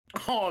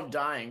Oh, I'm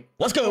dying.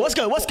 What's good? What's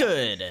good? What's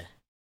good?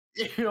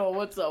 Yo,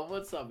 what's up?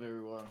 What's up,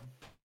 everyone?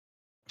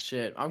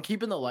 Shit, I'm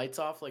keeping the lights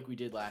off like we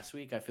did last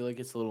week. I feel like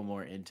it's a little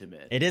more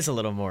intimate. It is a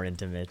little more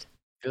intimate.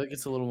 I feel like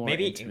it's a little more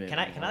Maybe intimate. can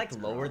I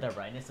like lower the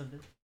brightness of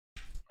this?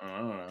 I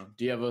don't know.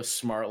 Do you have a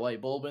smart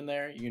light bulb in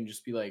there? You can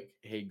just be like,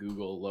 "Hey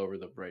Google, lower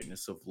the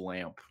brightness of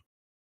lamp."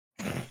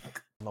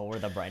 Lower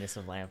the brightness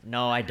of lamp.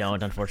 No, I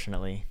don't,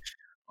 unfortunately.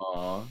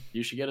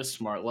 You should get a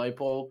smart light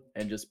bulb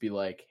and just be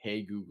like,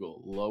 "Hey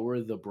Google,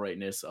 lower the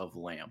brightness of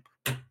lamp."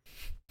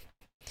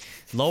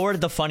 Lower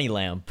the funny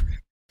lamp,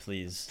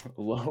 please.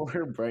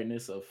 Lower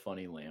brightness of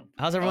funny lamp.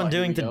 How's everyone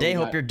doing today?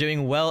 We Hope you're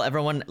doing well.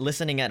 Everyone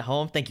listening at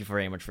home, thank you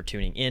very much for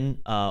tuning in.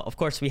 Of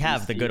course, we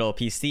have the good old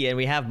PC, and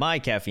we have my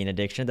caffeine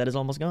addiction that is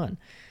almost gone.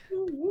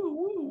 Woo, woo,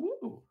 woo,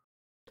 woo.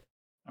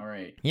 All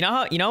right. You know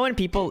how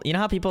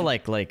people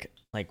like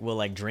will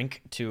like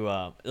drink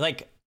to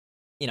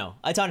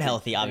it's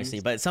unhealthy obviously,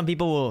 but some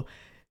people will.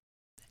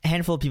 A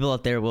handful of people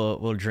out there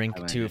will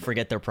drink to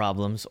forget their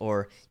problems,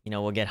 or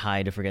will get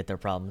high to forget their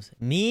problems.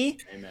 Me,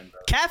 Amen,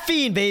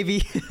 caffeine, baby.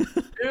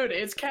 Dude,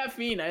 it's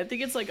caffeine. I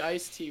think it's like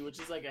iced tea, which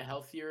is like a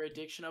healthier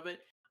addiction of it.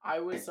 I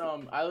was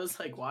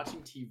like watching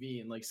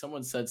TV and like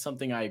someone said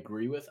something I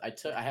agree with.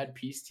 I had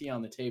peace tea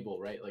on the table,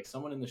 right? Like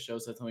someone in the show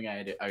said something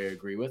I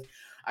agree with.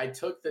 I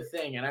took the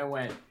thing and I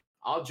went,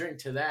 I'll drink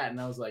to that,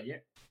 and I was like, yeah,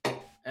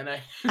 and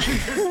I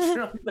just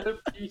drank the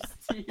peace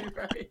tea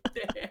right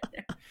there.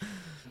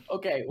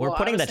 Okay, we're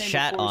putting the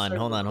chat on.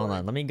 Hold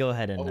on. Let me go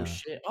ahead and. Oh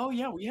shit! Oh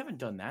yeah, we haven't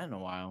done that in a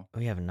while.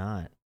 We have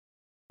not.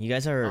 You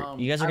guys are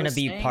gonna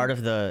be part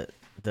of the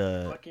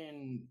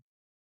fucking.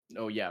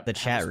 Oh yeah, the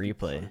chat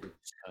replay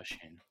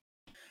discussion.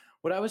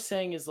 What I was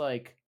saying is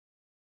like,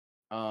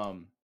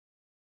 hello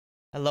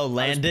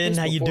Landon,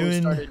 how you doing?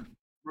 We started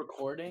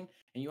recording,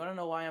 and you want to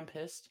know why I'm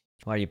pissed?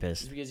 Why are you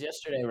pissed? It's because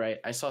yesterday, right?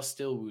 I saw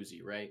Still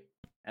Woozy, right?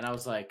 And I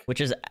was like,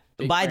 which is,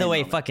 by the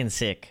way, fucking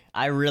sick.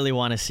 I really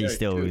want to see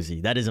Still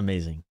Woozy. That is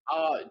amazing.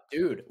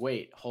 Dude,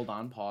 wait, hold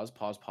on, pause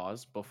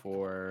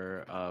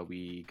before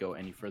we go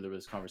any further with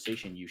this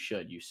conversation. You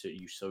should.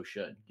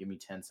 Give me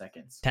 10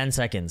 seconds. 10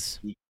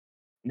 seconds.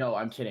 No,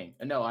 I'm kidding.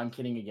 No, I'm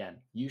kidding again.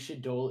 You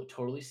should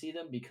totally see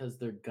them because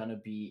they're gonna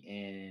be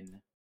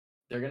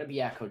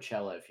at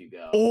Coachella if you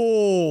go.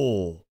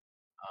 Oh.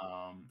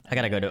 I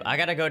gotta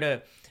go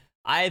to.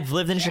 I've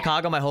lived in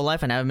Chicago my whole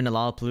life and I haven't been to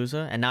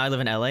Lollapalooza, and now I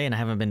live in LA and I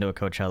haven't been to a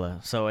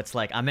Coachella. So it's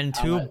like I'm in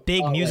two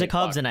big music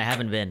hubs and I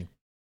haven't been.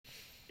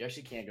 You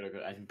actually can't go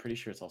to. I'm pretty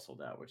sure it's all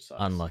sold out, which sucks.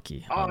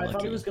 Unlucky. I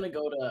thought he was gonna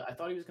go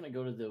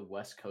to the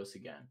West Coast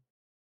again.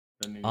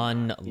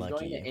 Unlucky. He's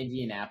going to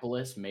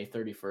Indianapolis May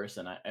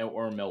 31st,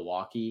 or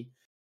Milwaukee,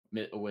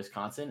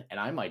 Wisconsin, and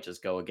I might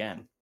just go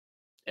again.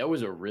 It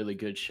was a really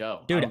good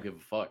show. Dude, I don't give a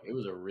fuck. It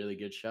was a really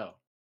good show.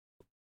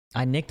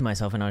 I nicked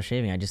myself when I was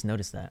shaving. I just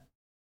noticed that.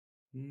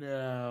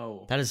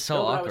 No. That is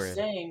so awkward. I was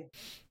saying,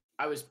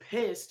 I was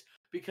pissed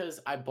because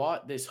I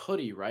bought this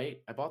hoodie,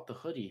 right? I bought the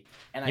hoodie.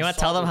 And you want to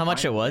tell them how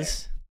much it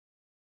was?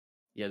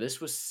 Yeah,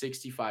 this was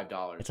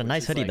 $65. It's a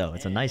nice hoodie, though.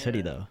 It's a nice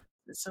hoodie, though.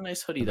 It's a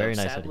nice hoodie, though. Very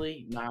nice.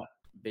 Sadly, not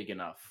big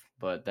enough,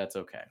 but that's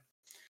okay.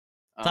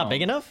 It's not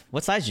big enough?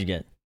 What size did you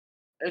get?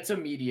 It's a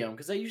medium,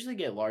 because I usually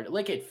get large.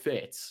 Like, it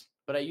fits,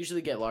 but I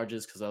usually get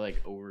larges because I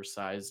like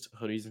oversized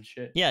hoodies and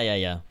shit.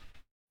 Yeah.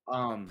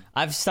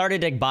 I've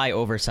started to buy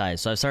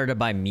oversized, so I've started to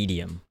buy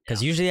medium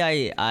because usually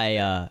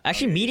I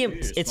actually medium.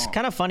 It's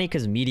kind of funny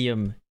because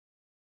medium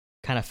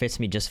kind of fits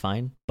me just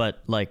fine,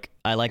 but like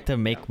I like to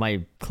make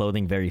my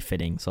clothing very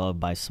fitting, so I'll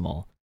buy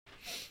small.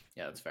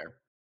 Yeah, that's fair.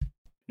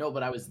 No,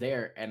 but I was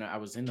there and I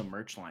was in the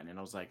merch line and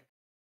I was like,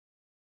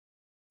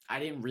 I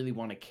didn't really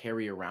want to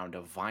carry around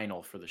a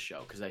vinyl for the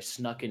show because I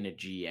snuck into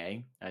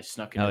GA. I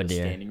snuck into the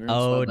standing room.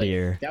 Oh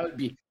dear.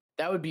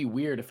 That would be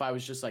weird if I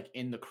was just like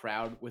in the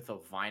crowd with a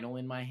vinyl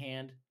in my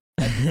hand.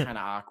 That'd be kind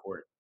of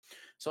awkward.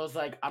 So I was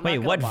like, wait,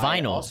 what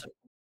vinyl? Also,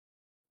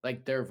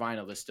 like their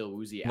vinyl, the Still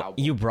Woozy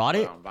album. You brought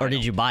it, or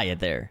did you buy it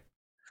there?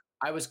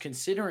 I was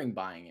considering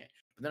buying it,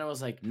 but then I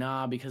was like,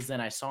 nah, because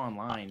then I saw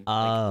online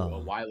like, a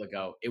while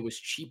ago it was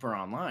cheaper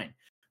online.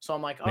 So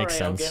I'm like, all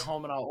right, I'll get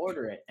home and I'll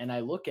order it. And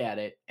I look at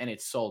it and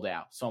it's sold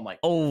out. So I'm like,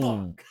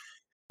 fuck.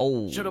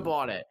 Should have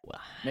bought it.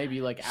 Maybe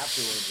like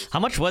afterwards.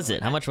 How much was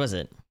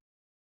it?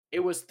 It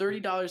was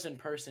 $30 in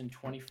person,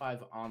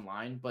 $25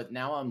 online, but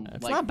now I'm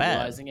That's like not bad.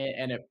 realizing it,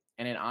 and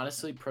it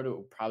honestly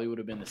probably would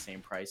have been the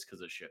same price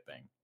because of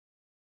shipping.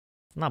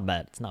 Not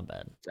bad. It's not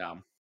bad. So,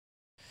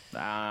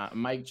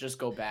 might just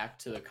go back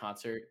to the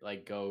concert,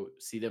 like go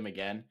see them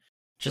again,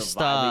 just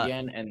vibe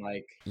again, and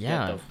like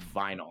get the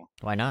vinyl.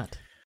 Why not?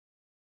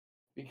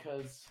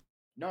 Because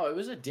no, it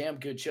was a damn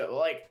good show.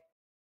 Like,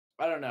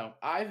 I don't know.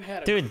 I've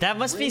had dude, that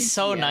must be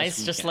so nice.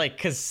 Weekend. Just like,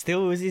 cause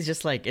Still Woozy's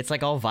just like it's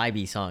like all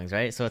vibey songs,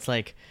 right? So it's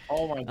like,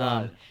 oh my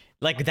god,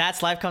 like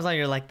That's Life comes on,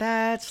 you're like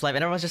That's Life,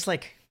 and everyone's just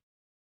like,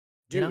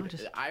 dude,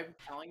 I'm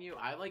telling you,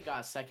 I like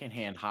got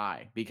secondhand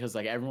high because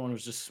like everyone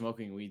was just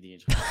smoking weed the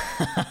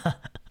entire time.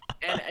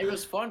 And it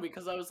was fun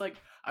because I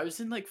was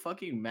in like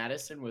fucking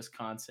Madison,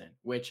 Wisconsin,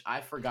 which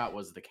I forgot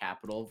was the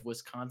capital of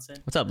Wisconsin.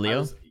 What's up,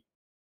 Leo?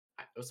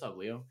 What's up,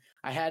 Leo?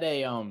 I had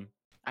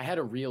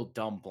a real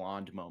dumb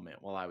blonde moment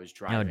while I was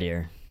driving. Oh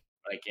dear.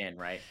 Like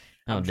right.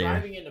 Oh I'm dear.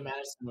 driving into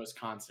Madison,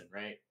 Wisconsin,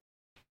 right?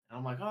 And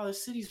I'm like, oh,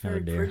 this city's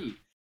very pretty.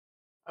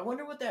 I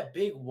wonder what that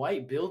big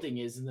white building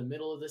is in the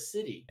middle of the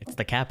city. It's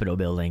the Capitol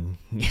building.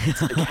 It's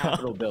the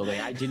Capitol building.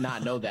 I did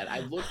not know that. I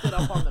looked it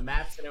up on the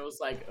maps and it was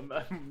like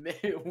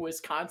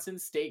Wisconsin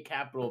State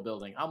Capitol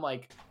building. I'm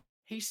like,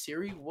 hey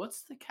Siri,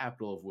 what's the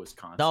capital of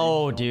Wisconsin?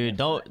 No, dude,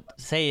 don't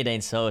say it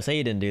ain't so. Say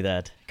you didn't do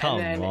that. Come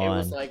on. And then it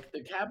was like,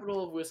 the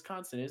capital of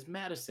Wisconsin is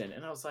Madison.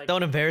 And I was like,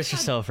 don't embarrass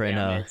yourself right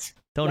now.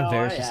 Don't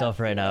embarrass yourself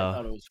right now. I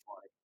thought it was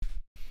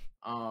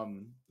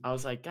funny. I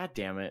was like, God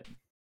damn it.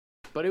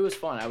 But it was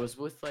fun. I was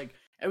with like,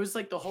 it was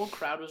like the whole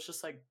crowd was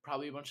just like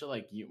probably a bunch of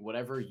like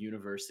whatever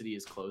university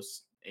is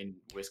close in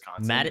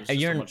Wisconsin.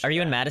 Are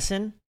you in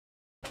Madison?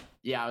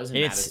 Yeah, I was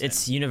in Madison.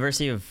 It's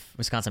University of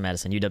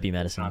Wisconsin-Madison, UW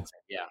Madison.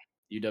 Yeah,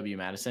 UW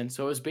Madison.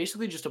 So it was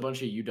basically just a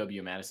bunch of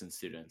UW Madison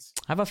students.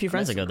 I have a few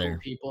friends that go there.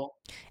 People.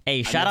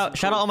 Hey, shout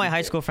out all my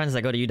high school friends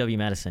that go to UW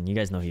Madison. You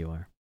guys know who you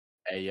are.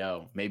 Hey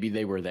yo, maybe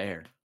they were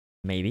there.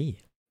 Maybe.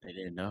 They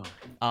didn't know.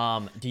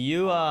 Do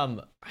you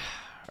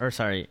or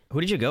sorry, who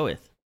did you go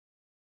with?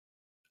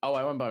 Oh,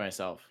 I went by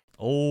myself.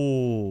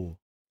 Oh.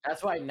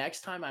 That's why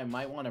next time I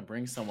might want to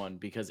bring someone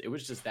because it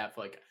was just that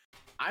like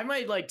I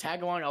might like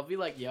tag along. I'll be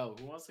like, yo,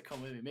 who wants to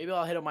come with me? Maybe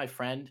I'll hit up my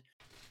friend,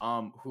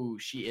 who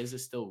she is a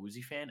Still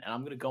Woozy fan, and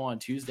I'm gonna go on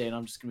Tuesday and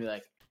I'm just gonna be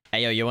like,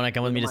 hey yo, you wanna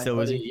come with me to Still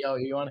Woozy? Yo,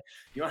 you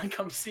wanna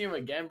come see him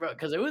again, bro?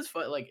 Because it was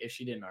fun, like if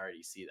she didn't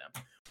already see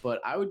them.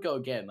 But I would go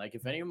again. Like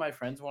if any of my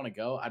friends want to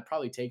go, I'd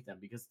probably take them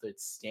because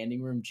it's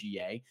standing room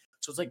GA.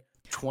 So it's like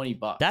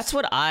 $20. That's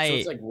what so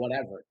it's like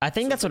whatever. I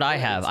think that's what I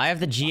have. I have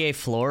the GA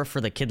floor for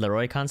the Kid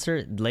Laroi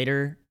concert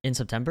later in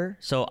September.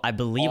 So I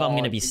believe I'm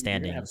gonna be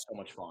standing. You're gonna have so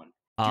much fun.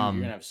 Dude,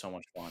 you're gonna have so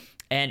much fun.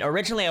 And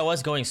originally I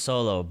was going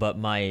solo, but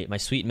my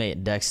sweet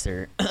mate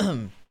Dexter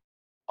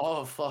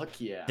oh fuck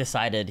yeah.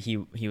 decided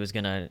he was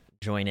gonna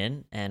join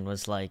in and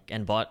was like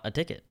and bought a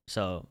ticket.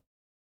 So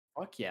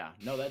fuck yeah.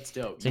 No, that's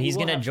dope. So he's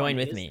gonna join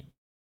with me.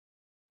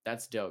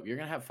 That's dope. You're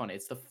gonna have fun.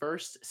 It's the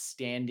first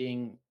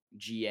standing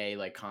GA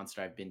like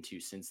concert I've been to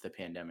since the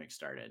pandemic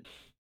started.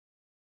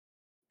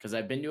 Because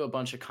I've been to a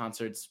bunch of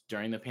concerts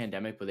during the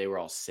pandemic, but they were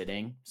all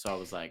sitting. So I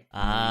was like,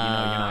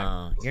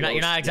 you're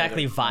not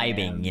exactly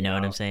vibing. You know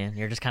what I'm saying?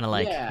 You're just kind of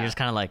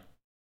like,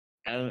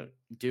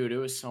 dude, it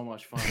was so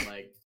much fun.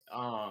 Like,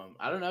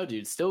 I don't know,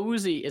 dude. Still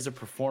Woozy is a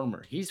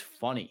performer. He's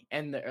funny,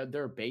 and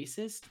their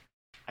bassist.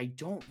 I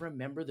don't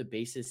remember the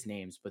bassist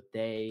names, but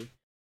the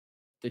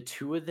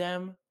two of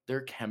them,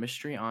 their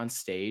chemistry on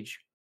stage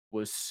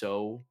was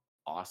so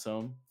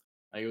awesome.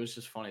 Like it was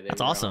just funny.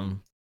 That's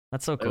awesome.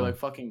 That's so cool. They're like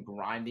fucking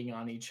grinding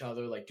on each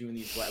other, like doing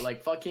these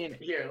like fucking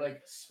here.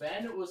 Like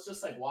Sven was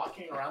just like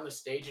walking around the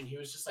stage and he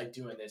was just like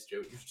doing this,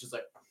 dude. He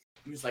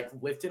was like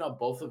lifting up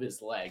both of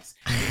his legs.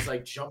 He was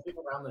like jumping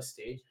around the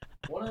stage.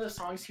 One of the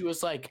songs he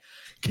was like,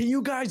 "Can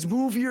you guys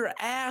move your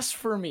ass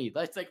for me?"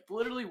 That's like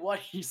literally what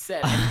he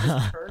said. And he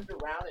just turned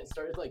around and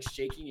started like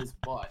shaking his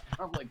butt.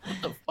 I'm like,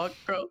 what the fuck,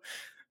 bro?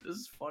 This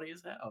is funny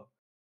as hell.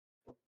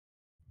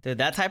 Dude,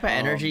 that type of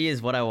energy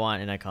is what I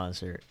want in a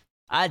concert.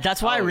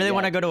 That's why I really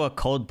want to go to a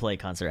Coldplay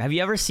concert. Have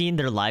you ever seen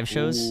their live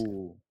shows?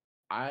 Ooh,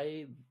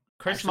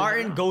 Chris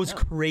Martin goes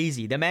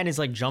crazy. The man is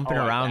like jumping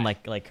around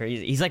like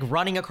crazy. He's like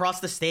running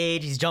across the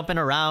stage. He's jumping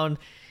around,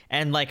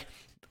 and like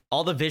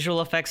all the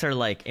visual effects are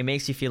like it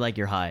makes you feel like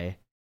you're high.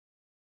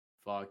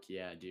 Fuck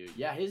yeah, dude.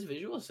 Yeah, his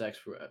visual effects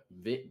were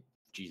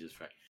Jesus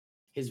Christ.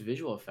 His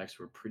visual effects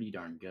were pretty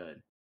darn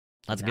good.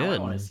 That's good.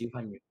 I want to see if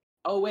I can.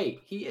 Oh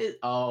wait, he is.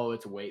 Oh,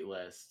 it's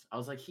waitlist. I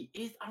was like, he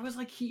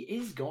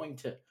is going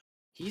to.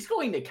 He's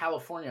going to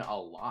California a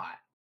lot.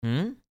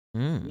 You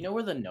know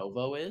where the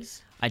Novo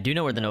is? I do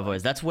know where the Novo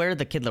is. That's where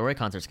the Kid Laroi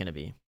concert's going to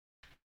be.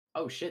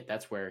 Oh shit,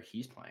 that's where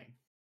he's playing.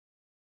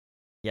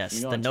 Yes,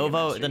 the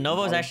Novo. The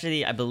Novo is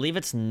actually, I believe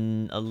it's a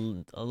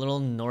little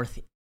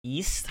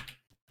northeast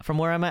from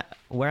where I'm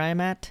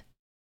at,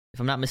 if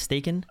I'm not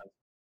mistaken.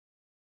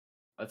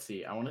 Let's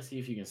see. I want to see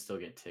if you can still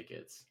get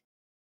tickets.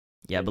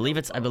 Yeah, I believe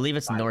it's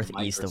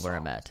northeast of where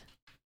I'm at.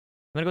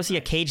 I'm gonna go see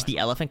a Cage the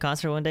Elephant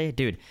concert one day,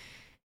 dude.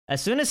 As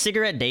soon as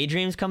Cigarette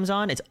Daydreams comes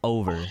on, it's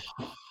over.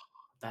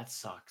 That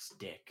sucks,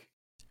 dick.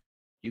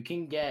 You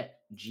can get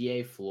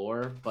GA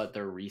floor, but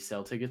their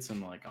resale tickets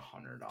in like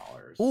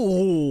 $100.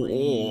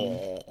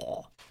 Ooh,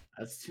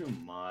 that's too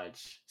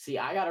much. See,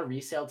 I got a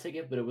resale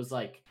ticket, but it was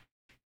like,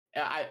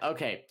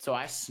 so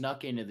I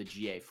snuck into the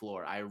GA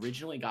floor. I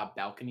originally got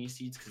balcony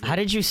seats. How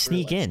did you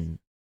sneak in?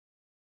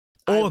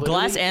 Oh,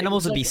 Glass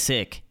Animals would be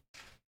sick.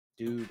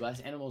 Dude, Glass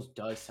Animals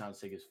does sound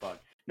sick as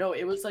fuck. No,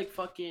 it was like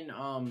fucking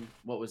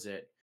what was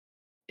it?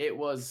 It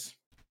was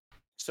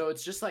so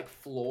it's just like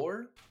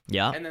floor.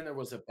 Yeah. And then there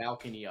was a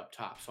balcony up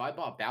top. So I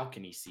bought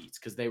balcony seats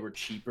because they were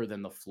cheaper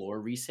than the floor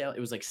resale. It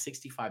was like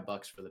 $65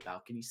 for the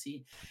balcony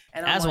seat.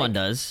 And as one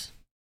does.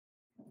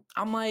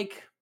 I'm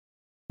like,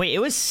 wait, it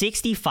was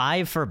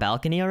 $65 for a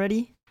balcony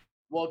already?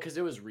 Well, because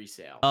it was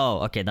resale.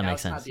 Oh, okay, that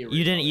makes sense.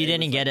 You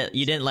didn't get it.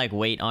 You didn't like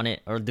wait on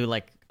it or do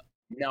like.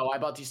 No, I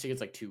bought these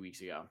tickets like 2 weeks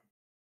ago.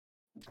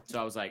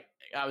 So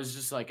I was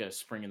just like a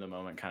spring in the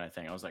moment kind of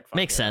thing. I was like, fuck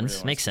Makes it, I really sense.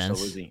 wanna Makes see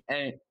sense. Lizzie. And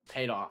it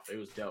paid off. It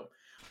was dope.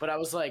 But I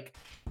was like,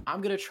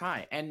 I'm gonna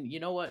try. And you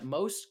know what?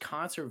 Most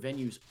concert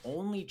venues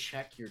only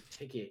check your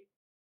ticket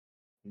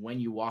when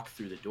you walk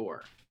through the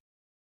door.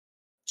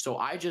 So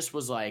I just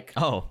was like,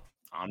 Oh,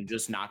 I'm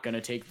just not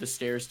gonna take the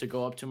stairs to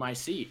go up to my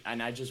seat.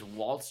 And I just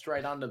waltzed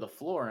right onto the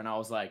floor and I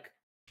was like,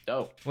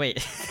 dope.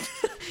 wait.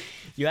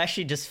 You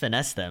actually just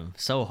finessed them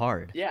so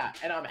hard. Yeah,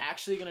 and I'm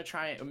actually gonna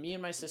try. Me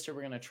and my sister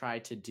were gonna try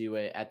to do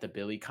it at the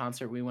Billy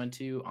concert we went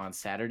to on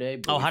Saturday.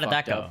 But Oh, we how did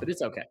that fucked up, go? But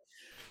it's okay.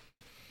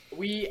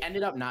 We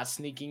ended up not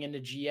sneaking into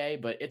GA,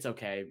 but it's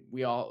okay.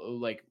 We all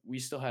we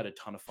still had a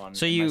ton of fun.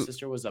 So and you- my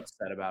sister was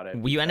upset about it.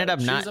 You ended up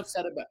she not- was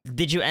upset about.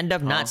 Did you end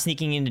up Huh? not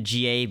sneaking into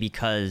GA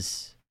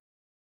because?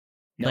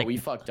 No, Like- we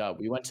fucked up.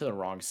 We went to the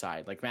wrong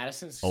side. Like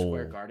Madison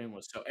Square Oh. Garden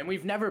was so, and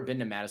we've never been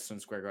to Madison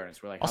Square Garden.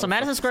 So we're like, how Also, the fuck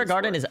Madison does Square this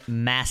Garden work? is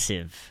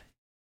massive.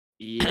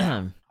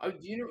 Yeah. Oh, do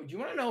you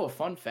want to know a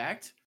fun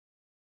fact?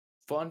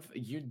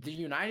 The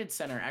United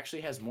Center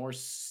actually has more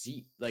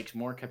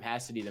more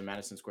capacity than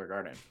Madison Square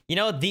Garden. You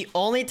know, the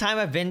only time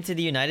I've been to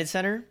the United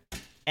Center,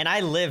 and I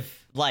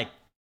live like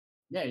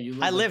Yeah, you.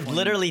 I live 20,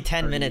 literally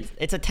 10 30. minutes.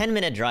 It's a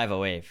 10-minute drive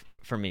away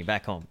for me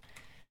back home.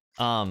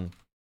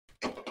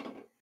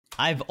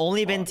 I've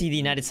only been to the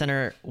United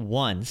Center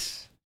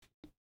once.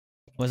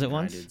 Was it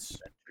once? United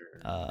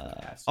Center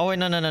capacity. Oh wait,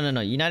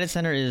 no. United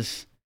Center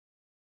is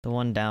the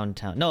one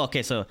downtown. No,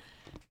 okay, so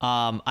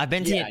I've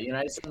been to. Yeah,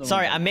 United Center.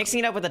 Sorry, I'm mixing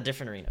it up with a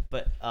different arena,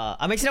 but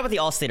I'm mixing it up with the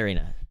Allstate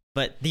Arena.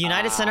 But the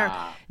United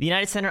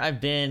Center,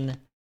 I've been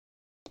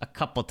a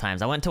couple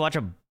times. I went to watch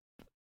a.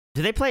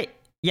 Do they play?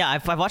 Yeah,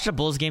 I've watched a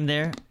Bulls game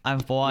there.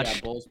 I've watched.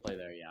 Yeah, Bulls play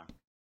there. Yeah.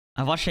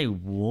 I've watched a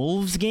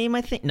Wolves game.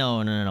 I think. No.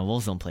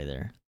 Wolves don't play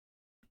there.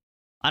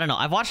 I don't know.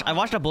 I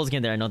watched a Bulls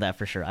game there. I know that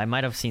for sure. I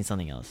might have seen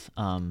something else.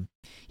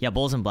 Yeah,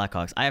 Bulls and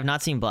Blackhawks. I have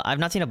not seen. I've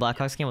not seen a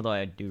Blackhawks game, although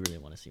I do really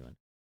want to see one.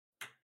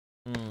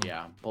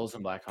 Yeah, Bulls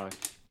and Blackhawks.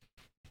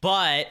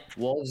 But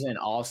Wolves in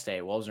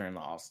Allstate. Wolves are in the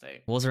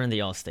Allstate. Wolves are in the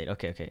Allstate.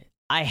 Okay.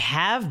 I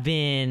have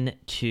been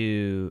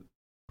to.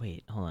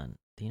 Wait, hold on.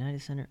 The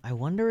United Center. I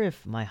wonder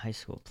if my high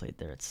school played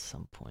there at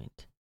some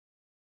point.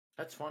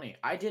 That's funny.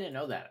 I didn't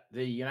know that.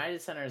 The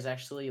United Center is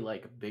actually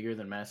like bigger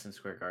than Madison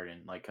Square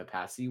Garden, like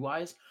capacity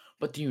wise.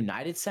 But the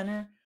United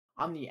Center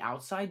on the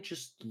outside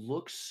just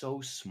looks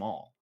so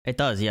small It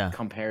does, yeah.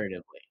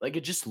 comparatively. Like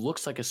it just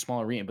looks like a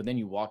small arena, but then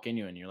you walk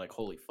into it and you're like,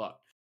 holy fuck.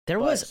 There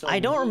But, was. so I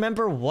don't we-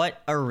 remember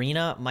what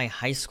arena my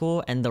high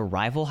school and the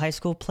rival high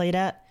school played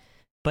at,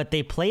 but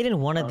they played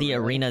in one of Oh, the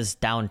really? arenas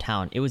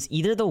downtown. It was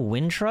either the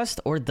Wintrust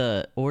or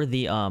the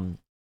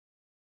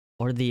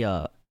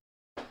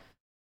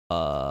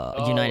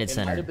United It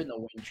Center. might have been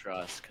the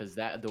Wintrust because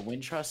the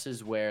Wintrust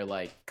is where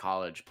like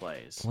college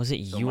plays. Was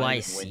it So it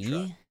might have been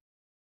UIC?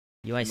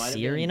 Wintrust. might have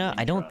UIC been arena?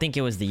 I don't Wintrust. think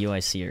it was the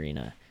UIC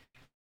arena.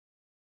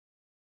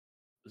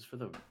 It was for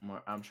the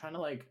more. I'm trying to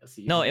like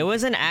see. No, it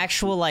was an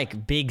actual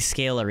like big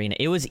scale arena.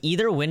 It was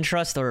either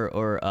Wintrust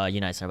or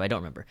United Center, but I don't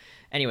remember.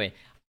 Anyway,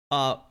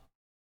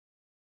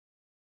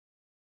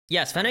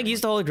 yes, Fennec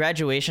used to hold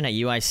graduation at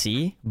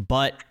UIC,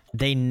 but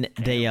they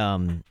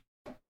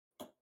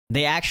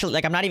actually,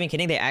 like, I'm not even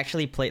kidding, they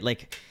actually played,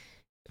 like,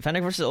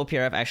 Fennec versus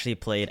OPRF actually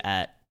played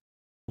at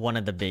one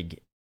of the big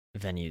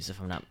venues,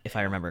 if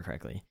I remember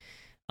correctly.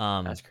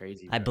 That's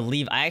crazy. I bro.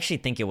 believe, I actually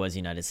think it was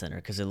United Center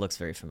because it looks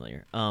very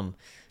familiar.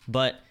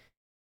 But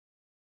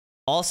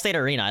Allstate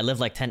Arena, I live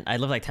like 10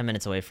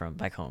 minutes away from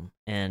back home,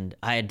 and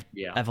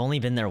Yeah. I've only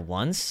been there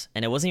once,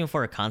 and it wasn't even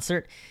for a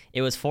concert.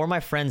 It was for my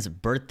friend's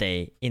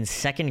birthday in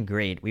 2nd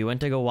grade. We went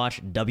to go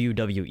watch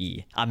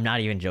WWE. I'm not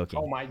even joking.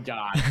 Oh my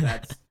god,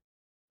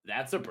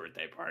 that's a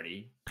birthday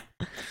party.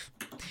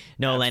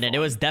 No, That's Landon, fun.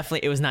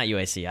 it was not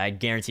UIC. I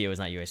guarantee it was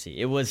not UIC.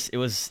 It was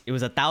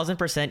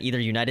 1,000% either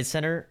United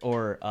Center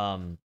or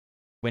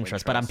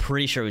Wintrust, but I'm Wintrust.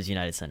 pretty sure it was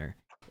United Center.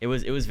 It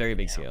was very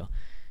big Damn. scale.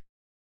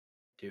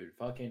 Dude,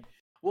 fucking.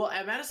 Well,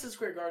 at Madison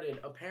Square Garden,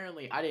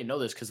 apparently, I didn't know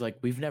this because, like,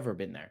 we've never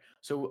been there.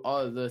 So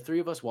the three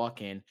of us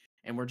walk in,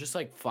 and we're just,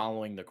 like,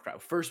 following the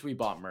crowd. First, we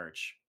bought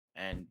merch,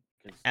 and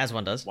 'cause As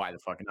one does. why the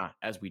fuck not?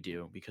 As we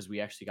do, because we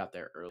actually got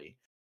there early.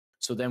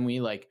 So then we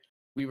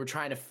were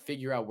trying to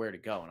figure out where to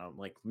go, and I'm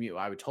like,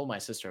 I told my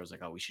sister, I was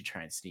like, oh, we should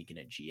try and sneak in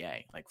at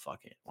GA. Like,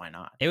 fuck it, why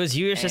not? It was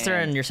you, your sister,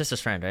 and And- your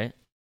sister's friend, right?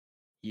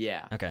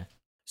 Yeah. Okay.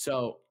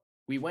 So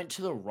we went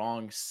to the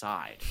wrong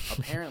side.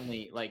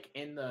 Apparently, like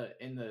in the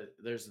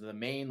there's the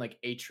main like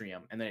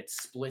atrium, and then it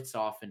splits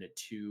off into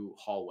two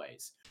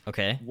hallways.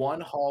 Okay. One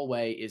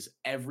hallway is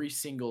every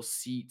single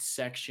seat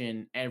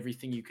section,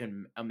 everything you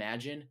can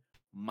imagine,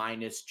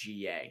 minus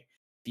GA.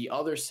 The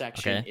other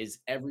section Okay. is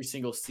every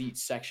single seat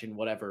section,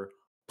 whatever,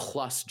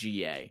 plus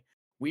GA.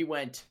 We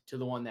went to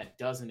the one that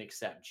doesn't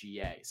accept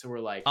GA. So we're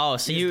like, Oh, we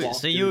so just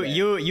walked through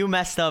there. you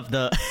messed up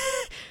the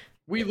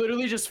We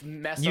literally just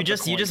messed you up.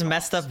 just the coin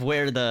messed toss. up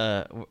where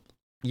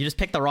you just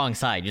picked the wrong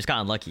side. You just got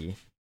unlucky.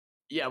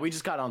 Yeah, we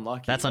just got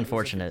unlucky. That's Like, it was a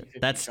unfortunate.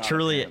 50-50 that's shot,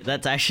 truly apparently.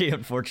 that's actually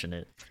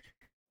unfortunate.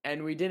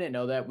 And we didn't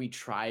know that. We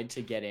tried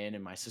to get in,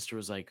 and my sister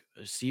was like,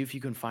 "See if you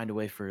can find a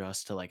way for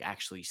us to like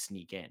actually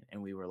sneak in."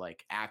 And we were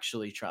like,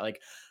 actually try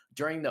like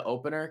during the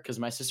opener, because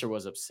my sister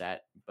was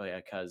upset, but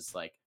because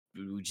like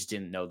we just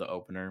didn't know the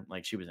opener.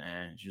 Like she was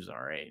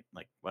all right,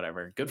 like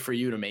whatever. Good for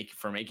you to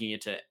making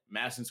it to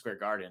Madison Square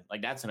Garden.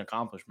 Like that's an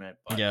accomplishment.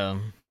 But Yeah.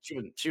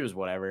 she was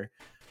whatever.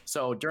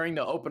 So during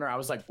the opener, I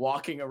was like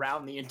walking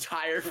around the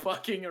entire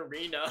fucking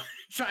arena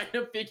trying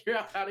to figure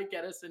out how to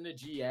get us into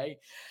GA.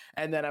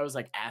 And then I was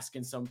like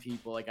asking some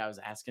people, and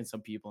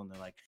they're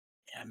like,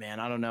 yeah, man,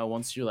 I don't know.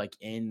 Once you're like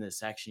in the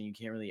section, you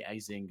can't really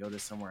exit and go to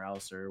somewhere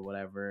else or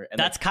whatever. And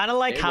that's kind of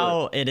like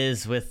how it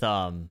is with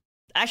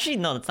actually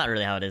no, that's not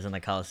really how it is in the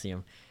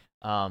Coliseum.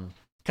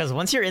 Because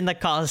once you're in the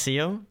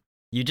Coliseum,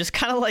 you just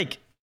kind of like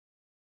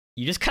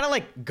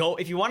go,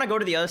 if you want to go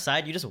to the other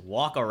side, you just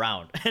walk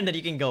around and then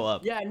you can go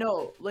up. Yeah,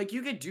 no, like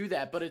you could do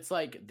that, but it's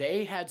like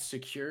they had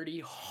security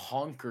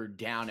hunkered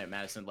down at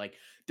Madison. Like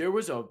there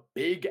was a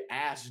big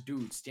ass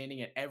dude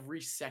standing at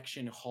every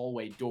section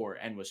hallway door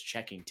and was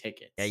checking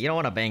tickets. Yeah, you don't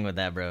want to bang with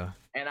that, bro.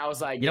 And I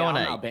was like, I'm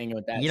not banging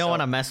with that. You don't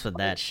want to mess with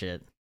that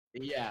shit.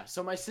 Yeah,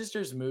 so my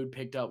sister's mood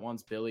picked up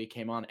once Billie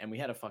came on, and we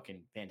had a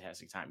fucking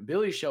fantastic time.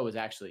 Billie's show was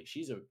actually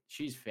she's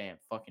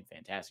fucking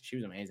fantastic. She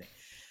was amazing.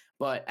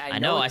 But I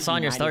know I saw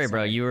on your story,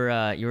 bro. You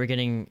were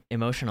getting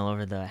emotional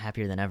over the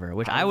Happier Than Ever,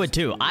 which I would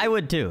too. I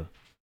would too.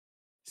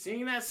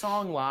 Seeing that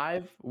song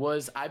live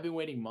I've been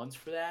waiting months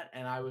for that,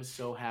 and I was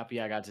so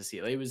happy I got to see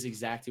it. It was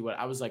exactly what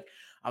I was like.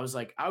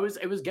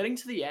 It was getting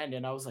to the end,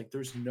 and I was like,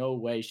 there's no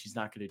way she's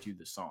not gonna do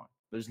the song.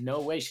 There's no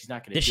way she's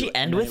not gonna do it. Did she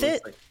end with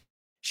it? Like,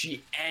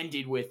 she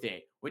ended with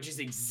it, which is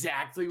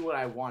exactly what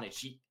I wanted.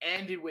 She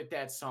ended with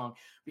that song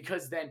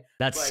because then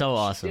that's like, so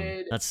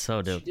awesome. That's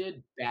so dope. She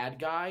did Bad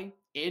Guy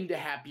into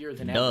Happier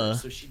Than Ever.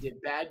 So she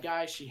did Bad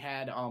Guy. She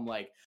had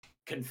like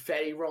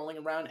confetti rolling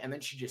around, and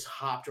then she just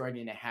hopped right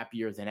into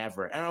Happier Than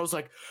Ever. And I was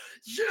like,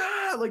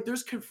 yeah, like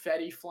there's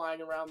confetti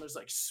flying around. There's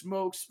like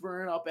smoke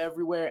spraying up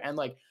everywhere, and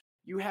like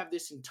you have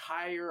this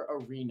entire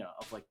arena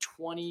of like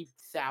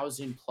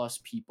 20,000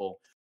 plus people.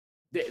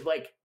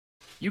 Like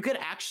you could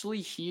actually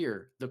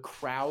hear the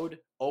crowd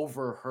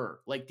over her.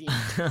 Like the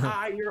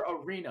entire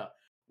arena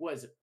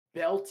was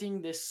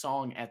belting this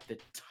song at the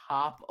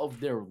top of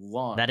their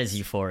lungs. That is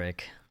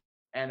euphoric.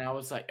 And I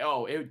was like,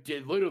 oh,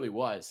 it literally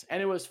was.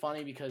 And it was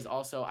funny because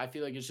also I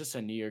feel like it's just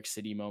a New York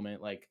City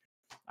moment. Like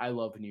I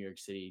love New York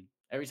City.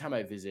 Every time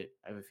I visit,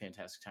 I have a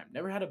fantastic time.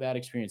 Never had a bad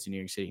experience in New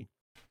York City.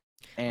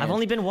 And I've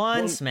only been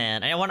once,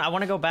 man. I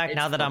want to go back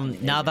now that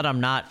I'm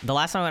not. The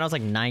last time I went, I was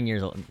like 9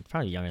 years old,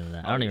 probably younger than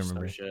that. I don't even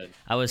remember.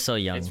 I was so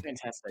young. It's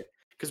fantastic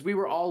because we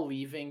were all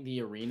leaving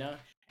the arena,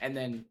 and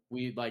then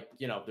we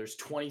there's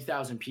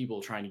 20,000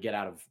 people trying to get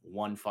out of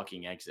one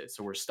fucking exit,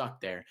 so we're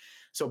stuck there.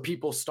 So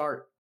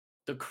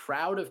the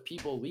crowd of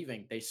people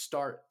leaving, they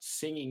start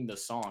singing the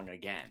song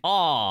again.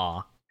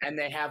 Aww. And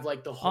they have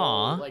like the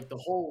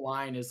whole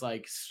line is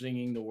like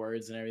singing the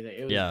words and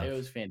everything. It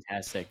was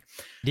fantastic.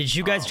 Did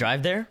you guys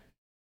drive there?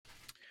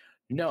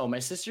 No, my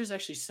sister's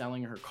actually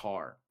selling her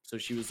car. So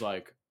she was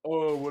like,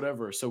 oh,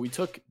 whatever. So we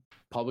took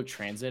public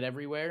transit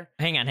everywhere.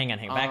 Hang on.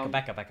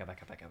 Back up.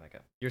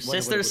 Your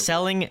sister's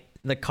selling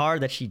the car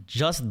that she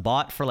just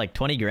bought for like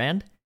 20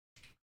 grand?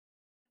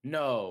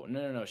 No.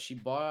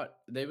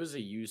 There was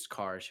a used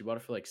car. She bought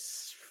it for like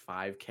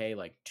 $5,000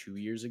 like 2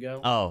 years ago.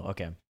 Oh,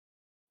 okay.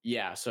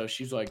 Yeah, so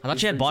she's like, I thought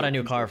she had bought a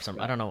new car for some.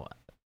 I don't know.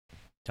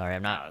 Sorry,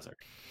 I'm not. No, it's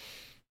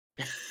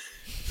okay.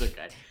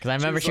 Because I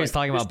remember she was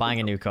talking about buying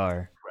a new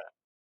car.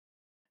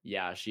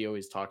 Yeah, she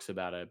always talks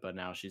about it, but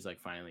now she's like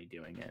finally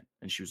doing it.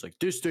 And she was like,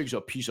 this thing's a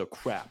piece of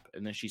crap.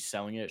 And then she's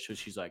selling it. So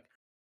she's like,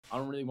 I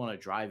don't really want to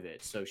drive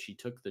it. So she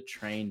took the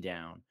train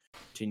down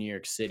to New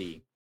York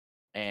City.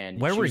 And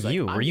where were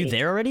you? Were you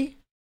there already?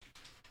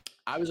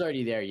 I was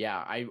already there.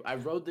 Yeah. I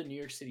rode the New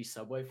York City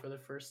subway for the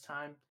first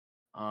time.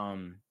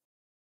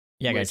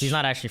 Yeah, guys, he's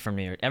not actually from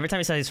New York. Every time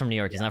he says he's from New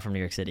York, he's not from New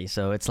York City.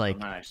 So it's like,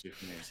 I'm not actually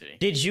from New York City.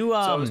 Did you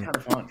so it was kind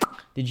of fun.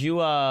 Did you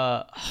what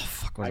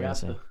was I gonna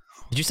say?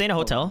 Did you stay in a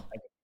hotel?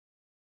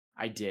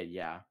 I did,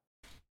 yeah.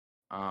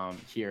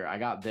 Here, I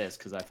got this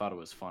because I thought it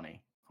was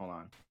funny. Hold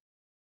on.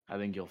 I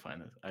think you'll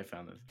find this. I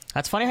found this.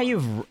 That's funny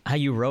how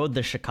you rode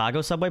the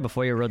Chicago subway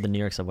before you rode the New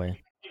York subway.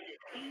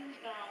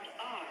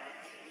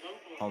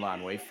 Hold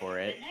on, wait for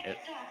it.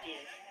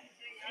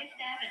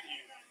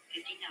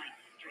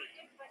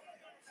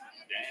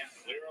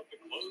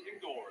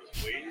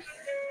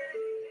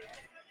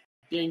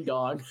 Ding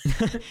dong.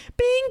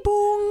 Bing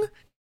boom.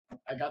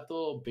 I got the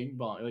little bing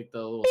bong, like the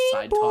little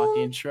side talk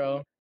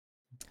intro.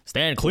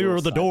 Stand clear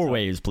of the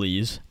doorways,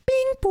 please.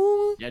 Bing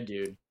boom. Yeah,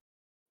 dude.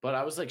 But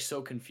I was like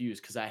so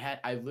confused because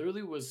I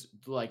literally was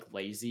like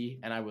lazy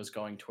and I was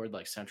going toward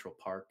like Central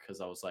Park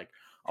because I was like,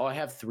 oh, I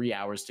have 3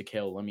 hours to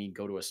kill. Let me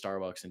go to a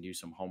Starbucks and do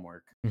some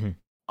homework.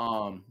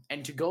 Mm-hmm.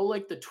 And to go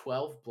like the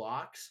 12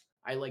 blocks,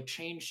 I like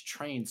changed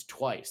trains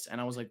twice,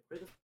 and I was like, where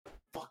the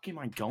fuck am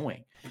I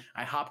going?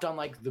 I hopped on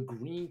like the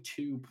green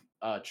tube,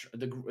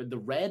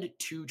 the red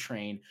 2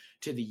 train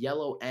to the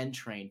yellow N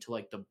train to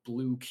like the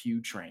blue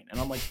Q train, and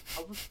I'm like,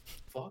 how the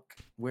fuck?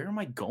 Where am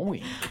I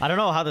going? I don't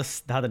know how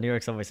the New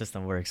York subway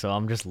system works, so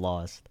I'm just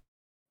lost.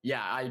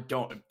 Yeah, I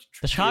don't.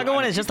 The Chicago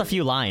one is just a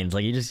few lines.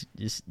 Like you just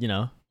you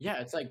know. Yeah,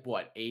 it's like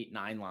what 8,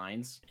 9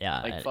 lines.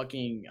 Yeah, like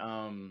fucking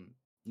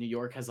New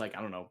York has like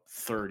I don't know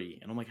 30,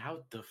 and I'm like,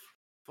 how the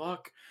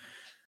fuck?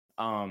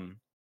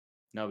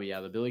 No, but yeah,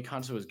 the Billy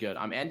concert was good.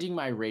 I'm ending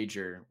my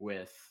rager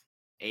with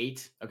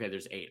 8. Okay,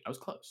 there's 8. I was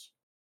close.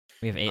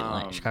 We have 8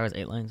 lines. Chicago's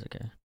 8 lines.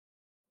 Okay.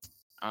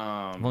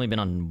 I've Um, only been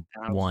on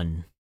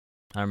 1.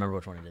 I don't remember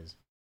which one it is.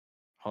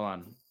 hold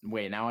on.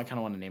 Wait, now I kind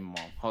of want to name them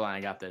all. Hold on,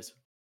 I got this.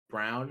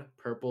 Brown,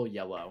 purple,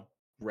 yellow,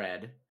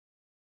 red,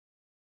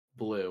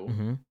 blue,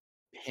 Mm-hmm.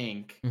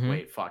 pink. Mhm.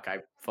 Wait, fuck, I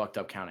fucked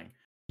up counting.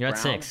 You're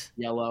at Brown, 6.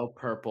 Yellow,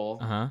 purple,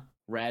 Uh-huh.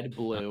 red,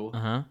 blue,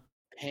 Uh-huh.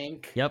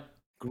 pink, Yep.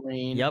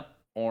 green, Yep.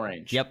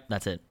 orange. Yep.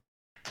 That's it.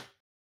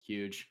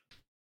 Huge.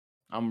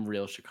 I'm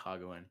real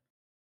Chicagoan.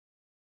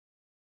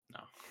 No.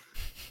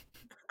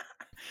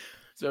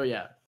 So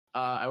yeah,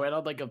 I went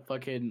on like a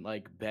fucking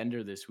like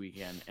bender this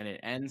weekend, and it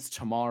ends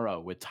tomorrow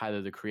with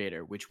Tyler the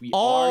Creator, which we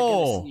are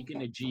gonna sneak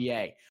into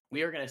GA.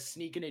 We are gonna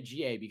sneak into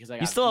GA because I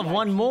got You still have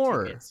one VIP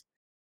more. tickets.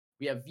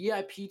 We have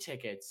VIP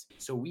tickets,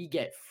 so we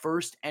get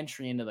first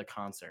entry into the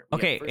concert.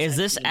 Okay, is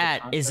this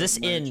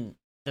in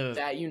the? It's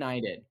at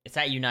United. It's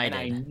at United.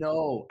 And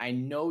I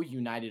know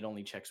United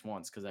only checks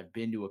once because I've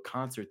been to a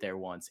concert there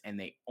once, and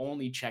they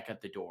only check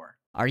at the door.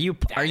 Are you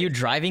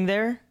driving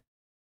there?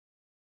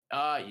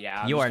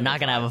 Yeah. You are not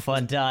gonna have a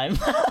fun time.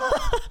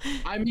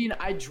 I mean,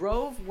 I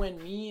drove when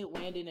me,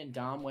 Landon, and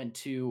Dom went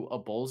to a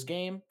Bulls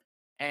game,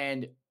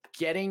 and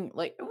getting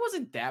like it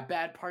wasn't that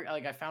bad.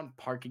 Like I found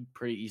parking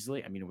pretty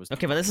easily. I mean, it was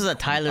okay, but this is a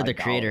Tyler the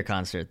Creator $25.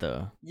 concert,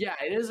 though. Yeah,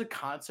 it is a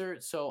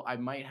concert, so I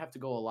might have to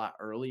go a lot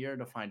earlier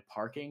to find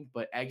parking.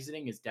 But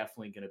exiting is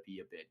definitely gonna be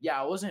a bit.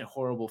 Yeah, it wasn't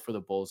horrible for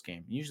the Bulls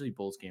game. Usually,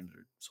 Bulls games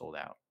are sold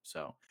out,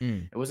 so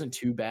it wasn't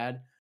too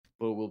bad.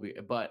 But it will be.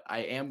 But I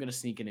am gonna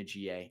sneak into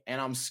GA, and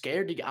I'm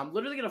scared to. I'm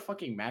literally gonna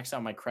fucking max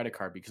out my credit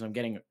card because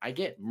I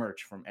get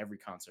merch from every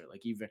concert.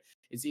 Like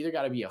it's either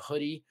got to be a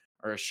hoodie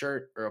or a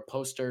shirt or a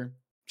poster,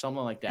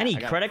 something like that. Any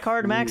credit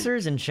card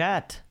maxers in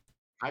chat?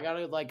 I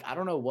gotta I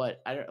don't know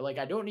what I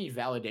don't need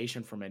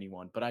validation from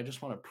anyone, but I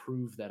just want to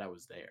prove that I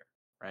was there,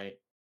 right?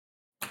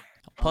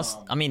 Plus,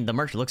 I mean, the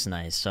merch looks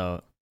nice,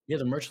 so yeah,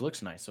 the merch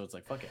looks nice, so it's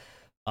like fuck it.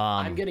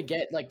 I'm gonna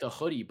get like the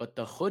hoodie, but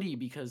the hoodie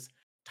because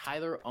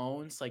Tyler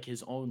owns like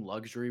his own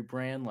luxury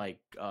brand, like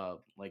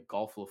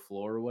Golf Le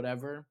Fleur or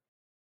whatever.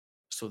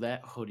 So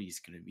that hoodie's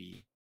gonna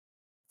be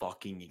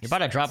fucking expensive. You're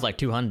about to drop like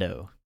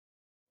 $200.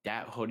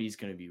 That hoodie's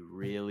gonna be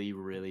really,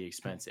 really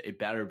expensive. It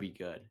better be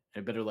good.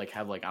 It better like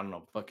have like I don't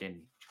know,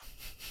 fucking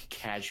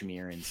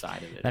cashmere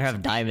inside of it. Better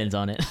have diamonds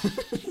on it.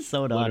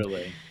 So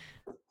literally,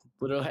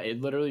 it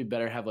literally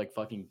better have like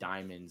fucking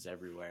diamonds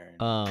everywhere.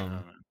 I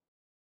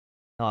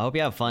hope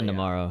you have fun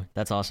tomorrow.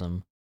 That's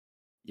awesome.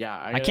 Yeah,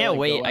 I can't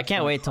wait. I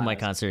can't wait till my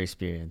concert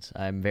experience.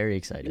 I'm very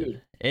excited.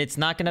 Dude, it's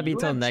not gonna be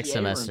till next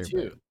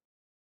semester.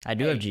 I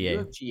do have GA. You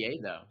have GA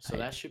though, so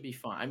that should be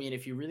fun. I mean,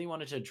 if you really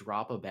wanted to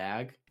drop a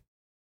bag,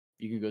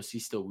 you can go see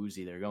Still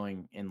Woozy. They're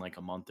going in like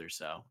a month or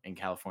so in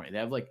California. They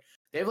have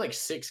like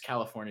 6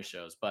 California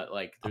shows, but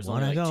like there's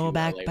only like 2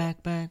 back.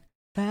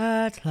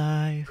 That's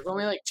life. There's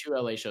only like 2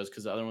 LA shows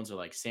because the other ones are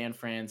like San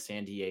Fran,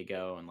 San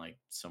Diego, and like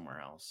somewhere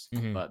else.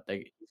 But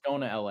he's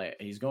going to LA.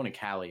 He's going to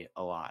Cali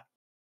a lot.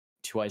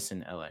 Twice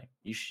in LA.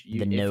 You should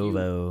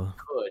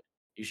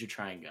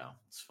try and go.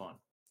 It's fun.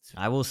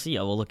 I will see.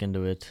 I will look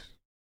into it.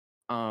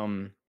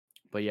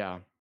 But yeah.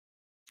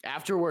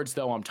 Afterwards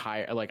though, I'm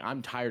tired. Like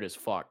I'm tired as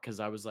fuck because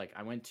I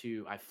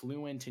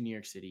flew into New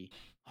York City,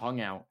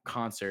 hung out,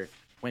 concert,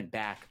 went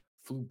back,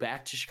 flew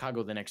back to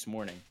Chicago the next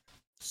morning,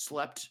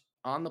 slept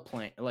on the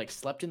plane, like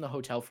slept in the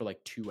hotel for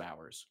like 2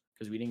 hours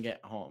because we didn't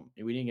get home.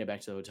 We didn't get back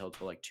to the hotel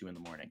till like 2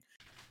 a.m.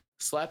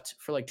 Slept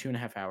for like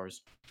 2.5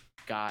 hours.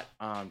 Got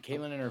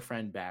Caitlin and her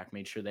friend back,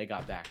 made sure they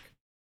got back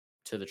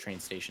to the train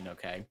station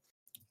okay.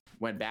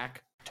 Went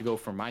back to go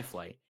for my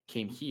flight,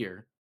 came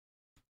here,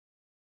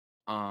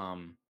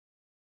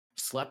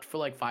 slept for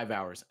like 5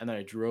 hours, and then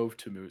I drove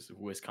to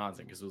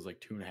Wisconsin because it was like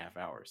 2.5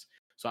 hours.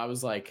 So I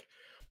was like,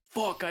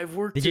 fuck, I've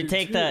worked. Did you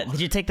take the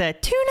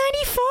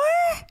 294?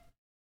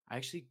 I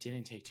actually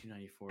didn't take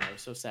 294. I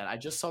was so sad. I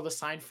just saw the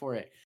sign for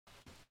it.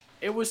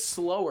 It was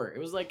slower. It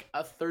was like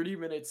a 30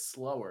 minutes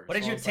slower. What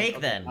did you take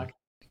then?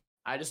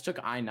 I just took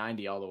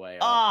I-90 all the way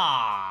up.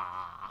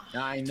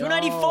 I know.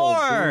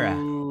 294.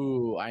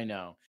 Ooh, I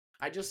know.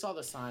 I just saw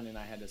the sign and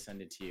I had to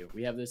send it to you.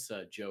 We have this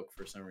joke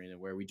for some reason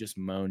where we just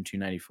moan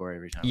 294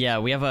 every time. Yeah,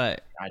 we have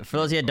for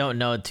those of you that don't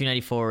know,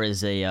 294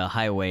 is a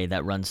highway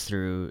that runs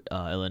through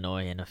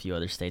Illinois and a few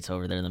other states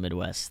over there in the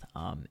Midwest.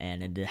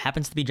 And it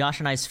happens to be Josh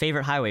and I's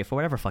favorite highway for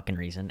whatever fucking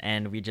reason.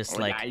 And we just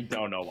I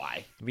don't know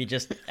why. We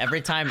just every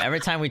time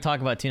we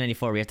talk about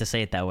 294, we have to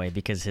say it that way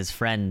because his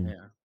friend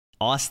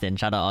Austin,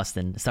 shout out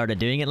Austin, started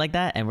doing it like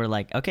that, and we're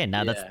like, okay,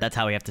 now that's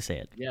how we have to say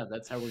it. Yeah,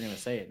 that's how we're gonna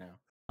say it now.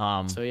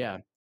 So yeah,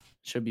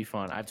 should be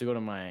fun. I have to go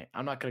to my.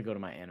 I'm not gonna go to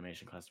my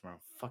animation class tomorrow.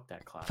 Fuck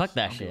that class. Fuck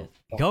that shit.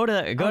 Go to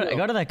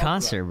the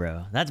concert,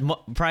 bro. That's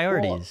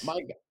priorities.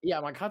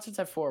 Well, my concert's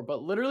at 4.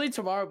 But literally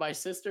tomorrow, my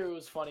sister. It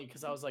was funny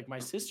because I was like, my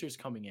sister's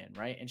coming in,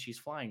 right, and she's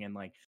flying, and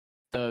like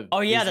the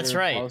that's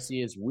right.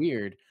 policy is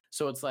weird.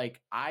 So it's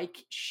like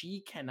she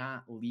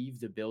cannot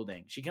leave the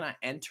building. She cannot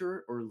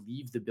enter or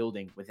leave the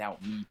building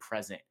without me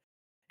present,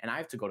 and I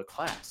have to go to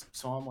class.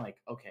 So I'm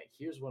like, okay,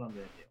 here's what I'm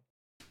gonna do.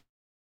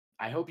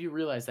 I hope you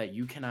realize that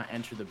you cannot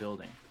enter the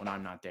building when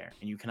I'm not there,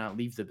 and you cannot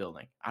leave the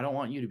building. I don't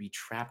want you to be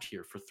trapped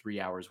here for 3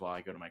 hours while I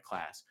go to my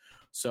class.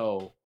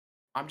 So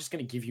I'm just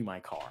going to give you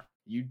my car.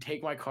 You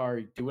take my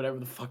car, do whatever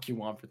the fuck you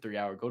want for 3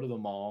 hours. Go to the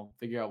mall,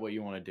 figure out what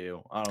you want to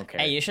do. I don't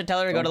care. Hey, you should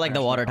tell her to go to like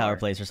the water tower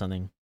place or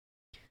something.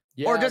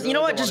 Yeah, or just, you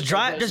know what, just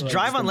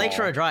drive on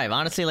Lakeshore Drive.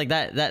 Honestly, like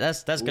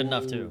that's good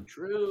enough too.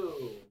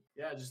 True.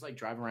 Yeah, just like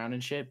drive around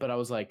and shit. But I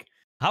was like,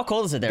 how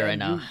cold is it there right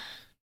now?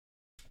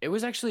 It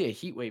was actually a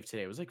heat wave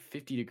today. It was like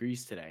 50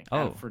 degrees today.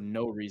 Oh, for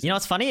no reason. You know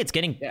what's funny? It's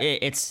getting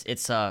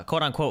it's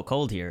quote unquote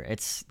cold here.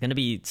 It's gonna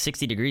be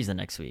 60 degrees the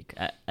next week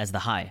as the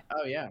high.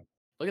 Oh yeah,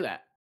 look at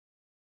that.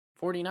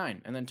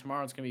 49, and then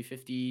tomorrow it's gonna be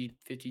 50,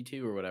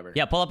 52 or whatever.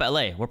 Yeah, pull up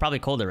LA. We're probably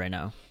colder right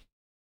now,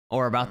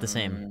 or about the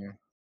same.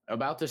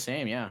 About the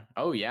same, yeah.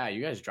 Oh yeah,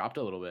 you guys dropped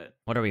a little bit.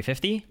 What are we,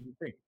 50?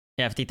 53.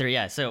 Yeah, 53.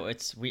 Yeah, so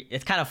it's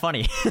kind of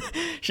funny.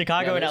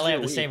 Chicago and LA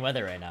have the same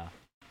weather right now.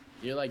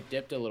 You're like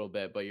dipped a little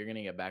bit, but you're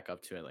gonna get back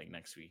up to it like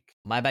next week.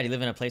 My bad, you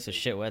live in a place with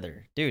shit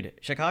weather. Dude,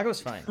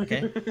 Chicago's fine,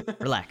 okay?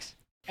 Relax.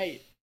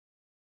 Hey.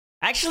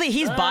 Actually,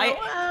 he's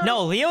biased.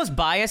 No, Leo's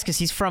biased because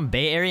he's from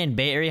Bay Area, and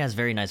Bay Area has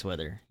very nice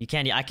weather. I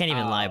can't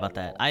even lie about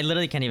that. I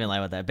literally can't even lie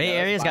about that. Bay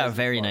Area's got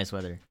very nice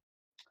weather.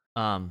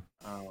 What's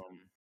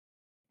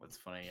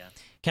funny, yeah.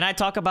 Did I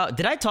talk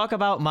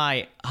about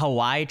my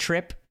Hawaii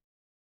trip?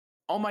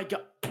 Oh my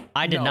god.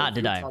 I did not,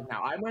 did I?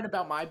 Now I went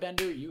about my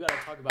bender. You gotta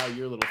talk about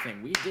your little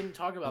thing. We didn't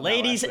talk about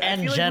ladies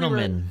and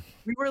gentlemen.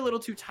 We were a little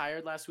too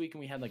tired last week,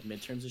 and we had like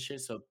midterms and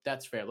shit. So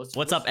that's fair.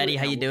 What's up, Eddie?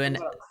 How you doing?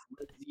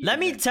 Let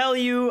me tell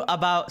you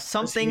about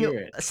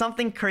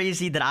something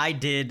crazy that I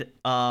did.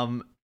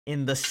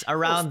 In the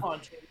around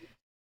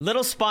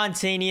little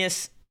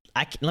spontaneous.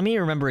 Let me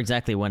remember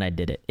exactly when I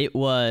did it. It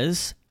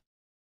was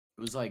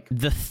like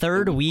the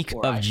third week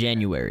of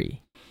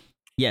January.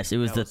 Yes, it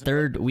was the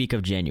third week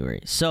of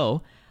January.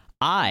 So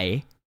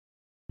I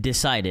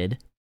decided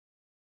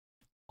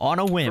on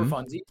a whim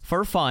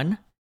for fun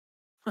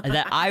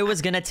that I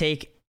was going to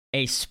take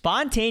a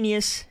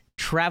spontaneous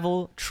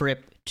travel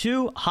trip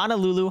to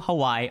Honolulu,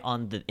 Hawaii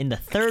in the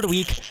third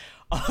week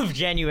of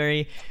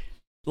January.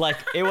 Like,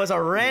 it was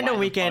a random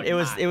weekend. It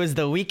was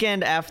the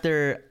weekend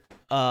after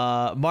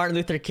Martin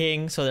Luther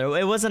King, so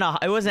it wasn't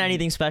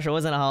anything special. It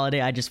wasn't a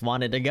holiday. I just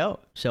wanted to go,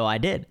 so I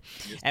did.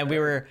 And we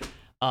were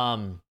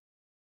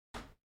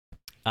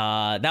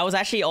that was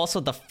actually also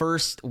the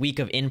first week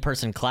of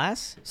in-person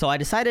class, so I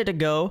decided to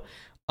go.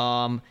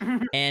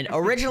 And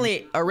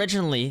originally,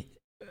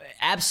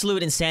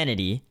 absolute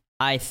insanity,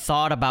 I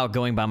thought about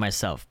going by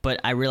myself, but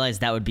I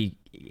realized that would be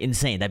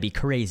insane. That'd be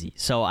crazy,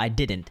 so I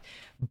didn't.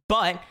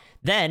 But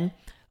then,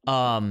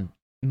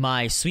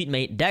 my sweet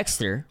mate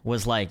Dexter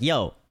was like,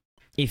 "Yo,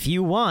 if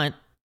you want,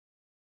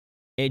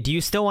 do you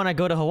still want to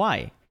go to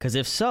Hawaii? Because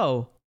if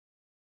so,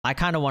 I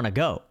kind of want to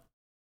go."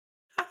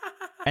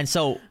 And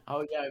so,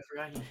 oh yeah, I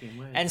forgot you came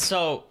with. And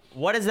so,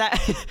 what does that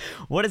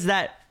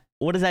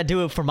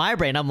do for my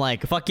brain? I'm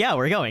like, fuck yeah,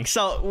 we're going.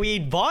 So we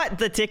bought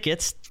the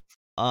tickets.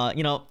 Flew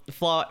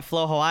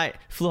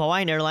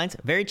Hawaiian Airlines,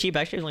 very cheap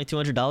actually, it was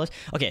only $200.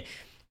 Okay,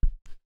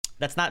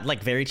 that's not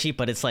like very cheap,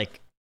 but it's like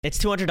it's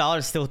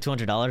 $200, still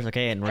 $200.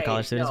 Okay, and we're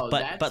college students,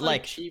 but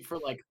like cheap for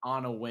like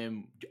on a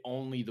whim,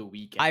 only the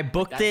weekend. I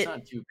booked it.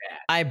 Not too bad.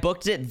 I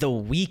booked it the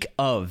week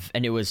of,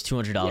 and it was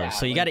 $200. Yeah,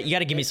 so you got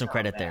to give me some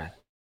credit there.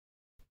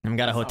 And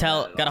got a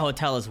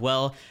hotel as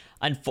well.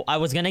 And I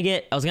was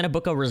gonna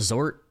book a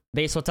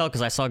resort-based hotel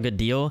because I saw a good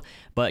deal,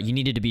 but you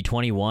needed to be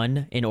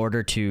 21 in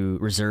order to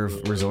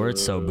reserve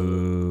resorts. So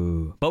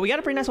boo. But we got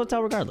a pretty nice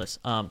hotel regardless.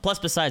 Plus,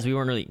 besides, we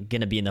weren't really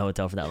gonna be in the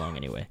hotel for that long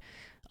anyway.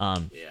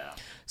 Yeah.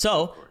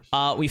 So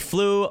we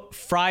flew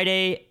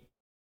Friday.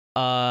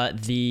 What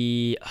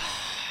day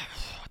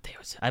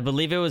was it? I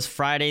believe it was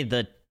Friday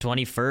the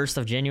 21st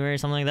of January or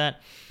something like that.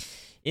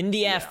 In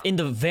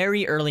the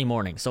very early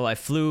morning. So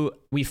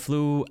we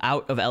flew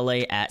out of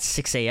LA at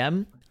 6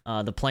 a.m.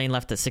 The plane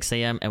left at 6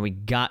 a.m. and we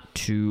got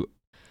to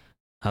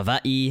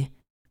Hawaii,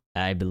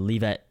 I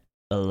believe, at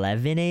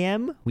 11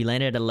 a.m. We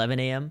landed at 11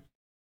 a.m.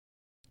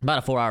 About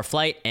a 4-hour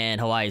flight, and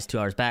Hawaii is 2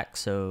 hours back.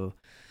 So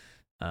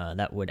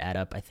that would add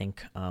up, I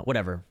think.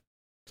 Whatever.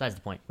 Besides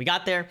the point. We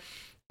got there,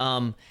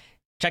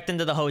 checked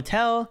into the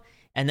hotel,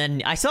 and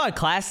then I saw a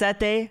class that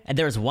day, and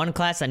there was one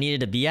class I needed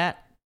to be at.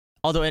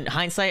 Although in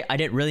hindsight, I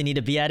didn't really need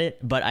to be at it,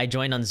 but I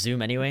joined on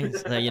Zoom anyway.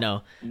 So,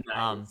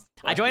 nice.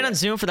 I joined on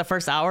Zoom for the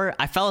first hour.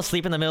 I fell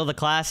asleep in the middle of the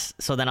class,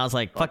 so then I was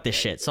like, fuck this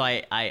shit. So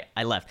I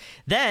left.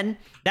 Then,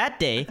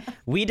 that day,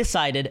 we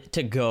decided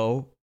to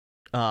go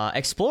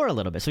explore a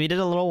little bit. So we did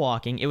a little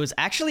walking. It was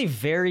actually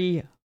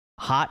very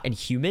hot and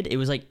humid. It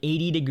was like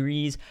 80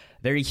 degrees,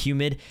 very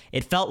humid.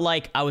 It felt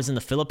like I was in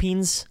the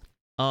Philippines.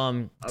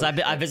 So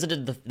I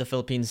visited the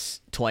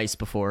Philippines twice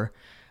before,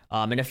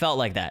 and it felt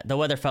like that. The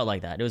weather felt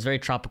like that. It was very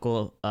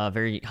tropical,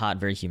 very hot,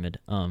 very humid.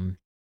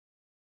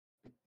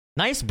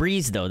 Nice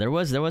breeze though. There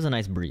was a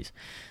nice breeze.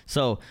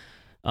 So,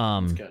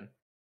 That's good.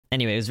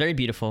 Anyway, it was very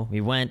beautiful.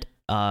 We went.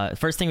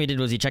 First thing we did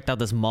was we checked out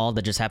this mall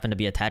that just happened to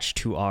be attached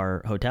to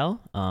our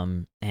hotel.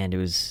 And it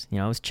was, it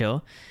was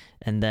chill.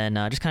 And then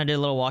just kind of did a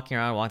little walking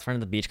around, walked in front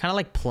of the beach, kind of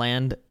like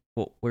planned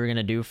what we were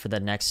gonna do for the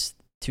next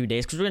 2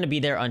 days because we're gonna be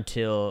there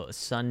until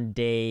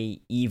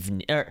Sunday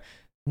evening or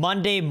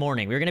Monday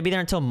morning. We were gonna be there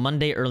until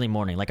Monday early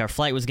morning. Like our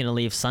flight was gonna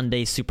leave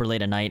Sunday super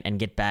late at night and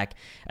get back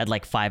at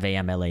like 5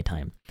 a.m. LA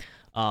time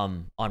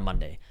on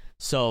Monday.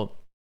 So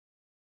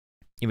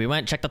we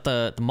went, checked out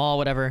the mall,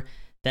 whatever.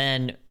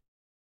 Then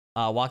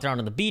walked around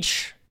on the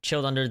beach,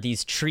 chilled under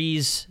these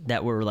trees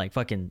that were like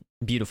fucking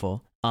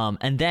beautiful.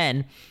 And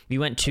then we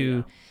went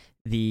to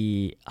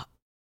the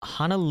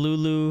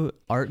Honolulu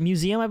Art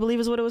Museum, I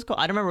believe is what it was called.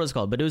 I don't remember what it was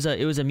called, but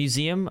it was a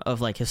museum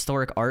of like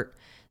historic art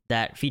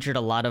that featured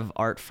a lot of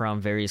art from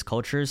various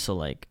cultures. So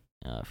like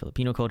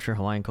Filipino culture,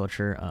 Hawaiian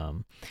culture,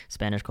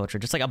 Spanish culture,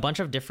 just like a bunch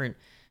of different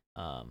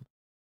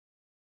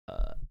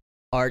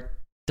art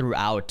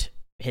throughout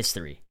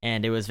history.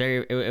 And it was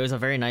a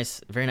very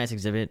nice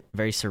exhibit,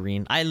 very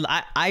serene.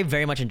 I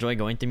very much enjoy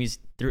going to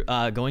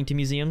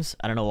museums.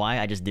 I don't know why,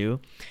 I just do.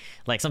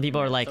 Like some people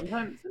are like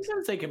sometimes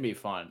they can be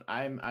fun.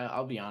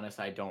 I'll be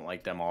honest, I don't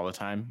like them all the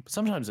time. But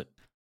sometimes I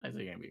think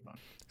they can be fun.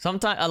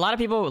 Sometimes a lot of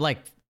people like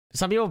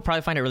some people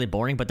probably find it really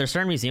boring, but there's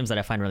certain museums that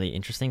I find really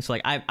interesting. So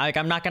like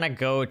I'm not gonna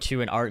go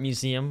to an art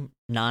museum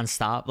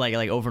nonstop, like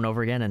over and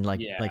over again, and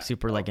like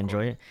super like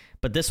enjoy it.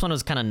 But this one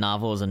was kind of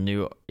novel, it was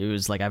new. It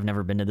was like I've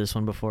never been to this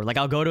one before. Like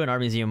I'll go to an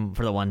art museum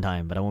for the one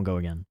time, but I won't go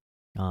again.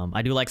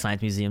 I do like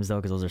science museums though,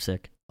 because those are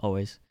sick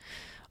always.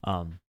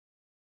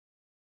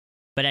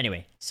 But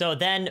anyway, so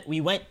then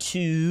we went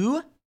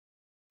to.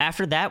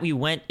 After that, we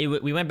went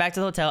back to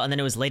the hotel, and then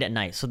it was late at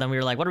night. So then we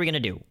were like, what are we gonna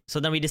do? So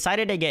then we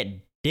decided to get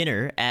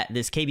dinner at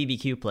this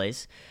KBBQ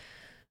place.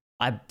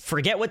 I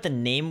forget what the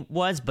name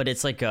was, but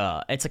it's like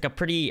a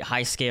pretty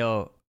high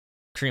scale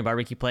Korean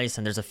barbecue place,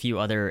 and there's a few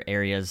other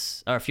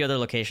areas or a few other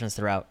locations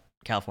throughout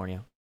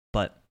California.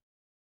 But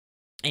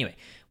anyway,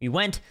 we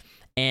went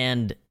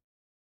and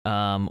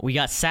we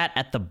got sat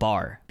at the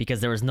bar because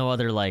there was no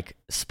other like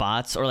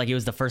spots, or like it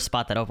was the first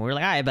spot that opened. We were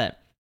like, all right, but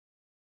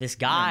this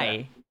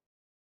guy.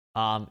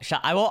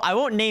 I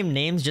won't name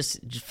names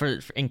just for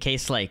in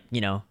case like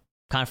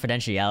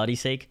confidentiality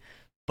sake,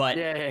 but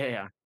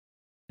yeah.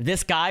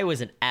 This guy was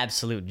an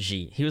absolute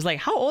G. He was like,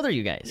 "How old are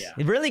you guys?" Yeah.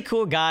 Really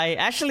cool guy.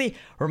 Actually,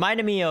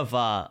 reminded me of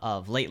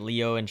late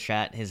Leo in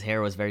chat. His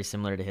hair was very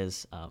similar to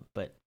his.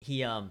 But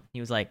he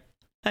was like,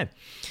 "Hey,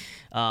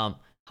 how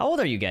old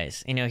are you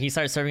guys?" He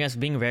started serving us,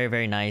 being very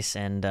very nice,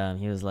 and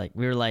he was like,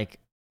 we were like,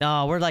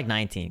 "Oh, we're like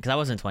 19," because I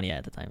wasn't 20 yet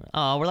at the time.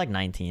 "Oh, we're like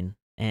 19,"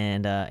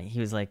 and he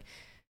was like,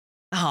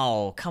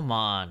 "Oh, come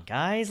on,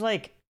 guys!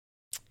 Like,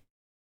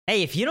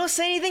 hey, if you don't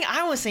say anything,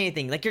 I won't say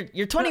anything. Like,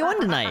 you're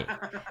 21 tonight."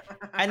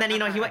 And then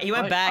he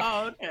went back.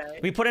 Oh, okay.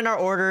 We put in our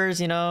orders,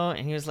 and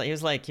he was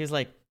like,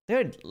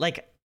 dude,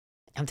 like,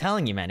 I'm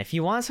telling you, man, if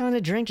you want something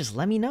to drink, just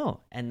let me know.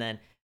 And then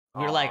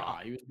we were like,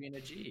 he was being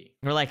a G.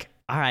 We're like,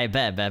 all right,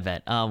 bet.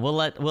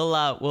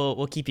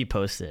 We'll keep you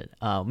posted.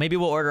 Maybe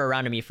we'll order a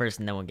round of me first,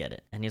 and then we'll get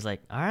it. And he's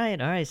like, all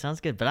right,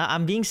 sounds good. But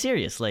I'm being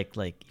serious. Like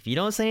if you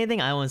don't say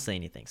anything, I won't say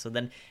anything. So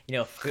then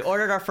we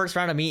ordered our first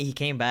round of meat. He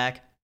came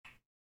back,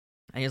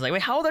 and he was like,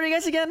 wait, how old are you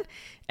guys again?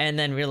 And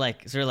then we're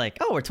like,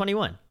 oh, we're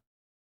 21.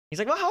 He's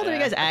like, well, how old are you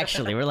guys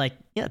actually? We're like,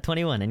 yeah,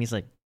 21. And he's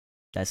like,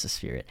 that's the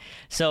spirit.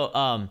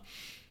 So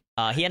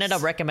he ended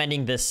up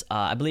recommending this.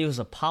 I believe it was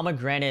a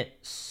pomegranate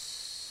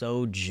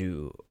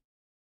soju.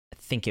 I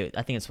think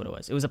it's what it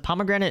was. It was a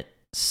pomegranate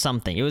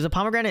something. It was a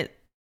pomegranate.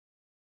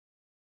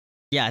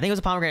 Yeah, I think it was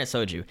a pomegranate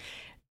soju.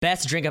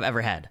 Best drink I've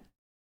ever had.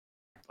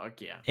 Fuck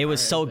yeah! It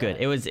was so good.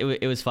 It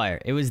was fire.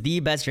 It was the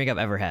best drink I've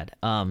ever had.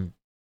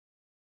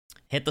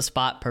 Hit the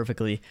spot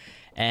perfectly.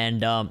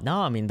 And no,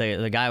 I mean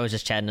the guy was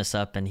just chatting us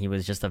up, and he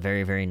was just a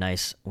very very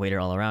nice waiter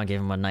all around. Gave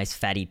him a nice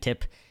fatty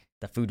tip.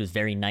 The food was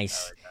very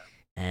nice,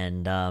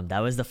 and that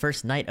was the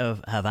first night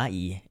of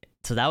Hawaii.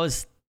 So that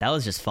was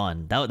just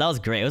fun. That was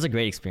great. It was a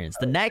great experience.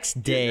 The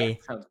next day,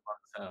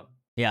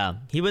 yeah,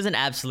 he was an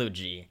absolute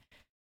G.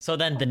 So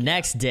then the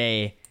next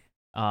day,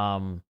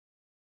 oh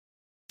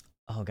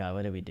god,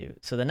 what did we do?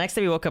 So the next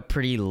day we woke up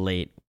pretty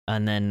late,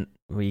 and then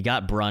we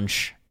got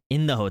brunch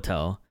in the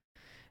hotel.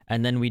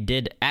 And then we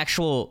did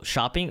actual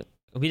shopping.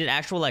 We did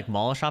actual like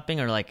mall shopping,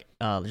 or like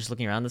just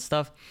looking around and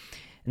stuff.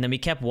 And then we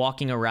kept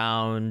walking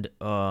around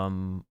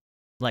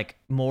like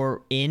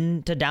more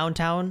into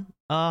downtown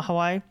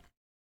Hawaii.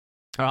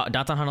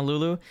 downtown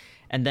Honolulu,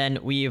 and then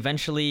we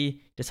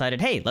eventually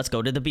decided, hey, let's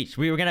go to the beach.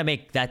 We were gonna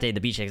make that day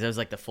the beach day because it was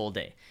like the full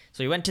day.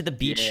 So we went to the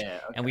beach,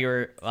 and we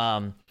had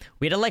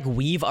to like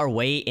weave our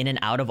way in and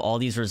out of all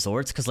these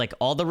resorts because like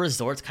all the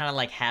resorts kind of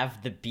like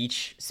have the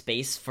beach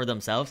space for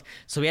themselves.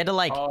 So we had to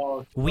like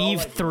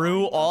weave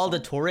through all the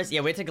tourists.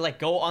 Yeah, we had to like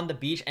go on the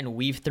beach and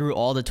weave through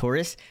all the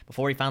tourists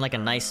before we found like a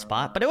nice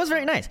spot. But it was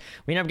very nice.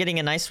 We ended up getting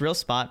a nice real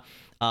spot.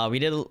 We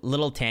did a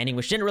little tanning,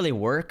 which didn't really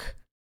work.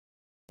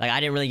 Like I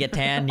didn't really get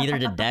tan, neither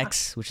did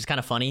Dex, which is kind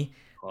of funny.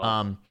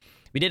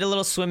 We did a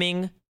little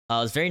swimming. It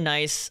was very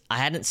nice. I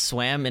hadn't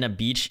swam in a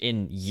beach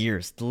in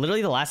years.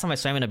 Literally, the last time I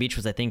swam in a beach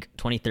was I think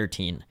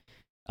 2013.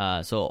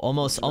 So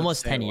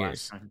almost 10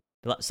 years.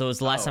 So it was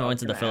the last time I went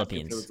to the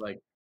Philippines. It was like,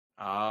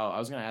 I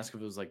was gonna ask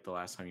if it was like the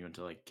last time you went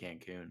to like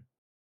Cancun.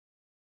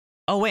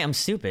 Oh wait, I'm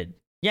stupid.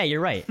 Yeah,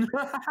 you're right.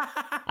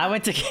 I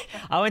went to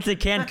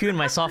Cancun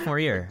my sophomore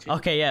year.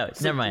 Okay, yeah,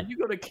 so never mind. Did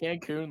you go to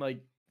Cancun like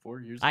 4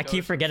 years ago? I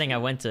keep forgetting I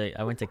went to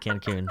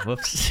Cancun.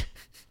 Whoops.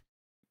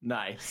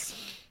 Nice.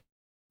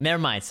 Never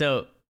mind.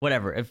 So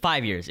whatever.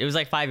 5 years. It was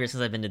like 5 years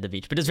since I've been to the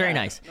beach, but it's very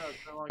nice. No,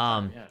 it's been a long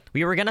time,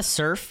 we were gonna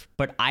surf,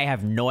 but I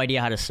have no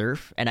idea how to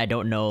surf, and I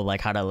don't know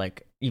like how to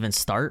like even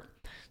start.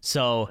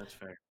 So that's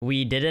fair.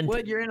 We didn't.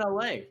 What? You're in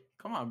LA.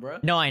 Come on, bro.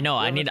 No, I know.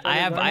 I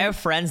have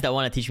friends that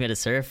want to teach me how to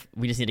surf.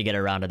 We just need to get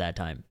around to that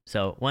time.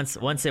 So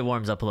once it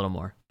warms up a little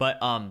more.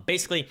 But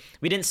basically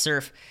we didn't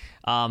surf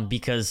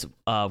because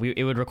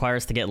it would require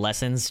us to get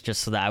lessons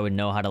just so that I would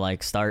know how to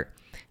like start.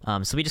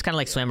 So we just kind of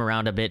like swam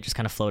around a bit, just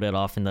kind of floated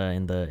off in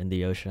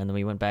the ocean, and then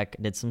we went back,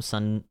 did some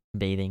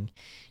sunbathing,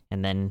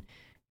 and then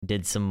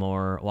did some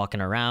more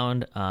walking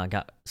around.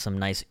 Got some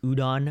nice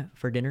udon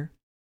for dinner.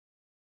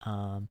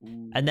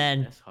 And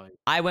then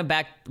we went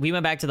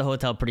back to the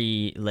hotel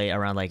pretty late,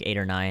 around like 8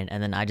 or 9,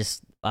 and then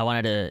I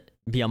wanted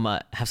to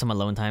have some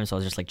alone time, so I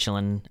was just like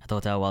chilling at the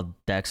hotel while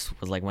Dex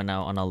was like went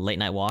out on a late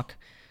night walk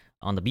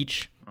on the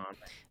beach.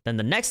 Then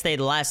the next day,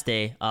 the last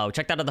day, we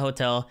checked out of the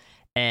hotel,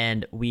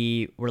 and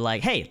we were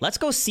like, hey, let's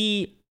go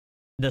see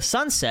the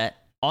sunset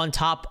on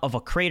top of a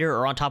crater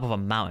or on top of a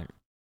mountain.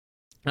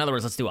 In other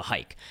words, let's do a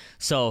hike.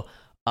 So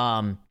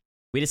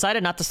we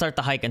decided not to start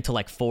the hike until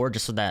like 4,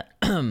 just so that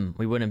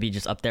we wouldn't be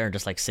just up there and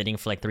just like sitting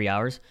for like 3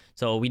 hours.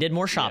 So we did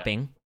more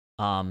shopping.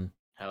 Hell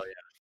yeah.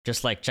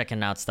 Just like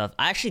checking out stuff.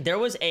 Actually, there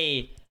was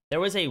a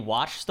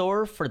watch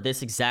store for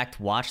this exact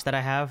watch that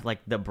I have, like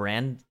the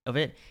brand of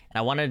it, and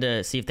I wanted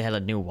to see if they had a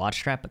new watch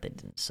strap, but they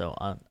didn't. So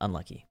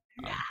unlucky.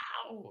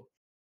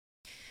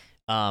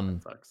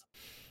 Sucks.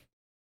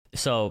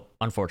 So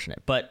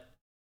unfortunate. But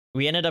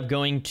we ended up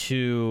going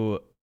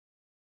to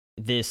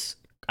this.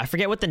 I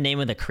forget what the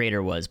name of the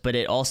crater was, but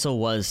it also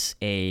was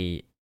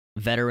a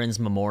veterans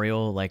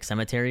memorial like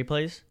cemetery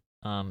place.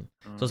 So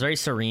it was very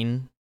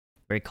serene,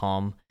 very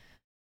calm.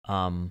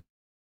 So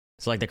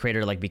like the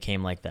crater like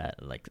became like that,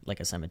 like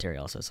a cemetery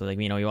also. So like,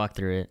 you know, we walked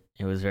through it.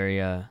 It was very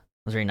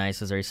nice.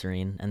 It was very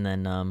serene. And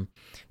then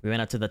we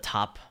went up to the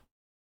top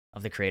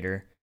of the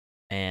crater,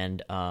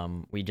 and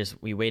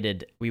we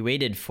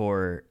waited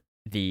for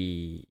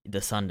the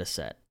sun to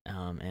set.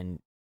 And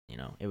you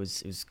know, it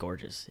was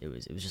gorgeous. It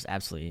was just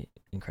absolutely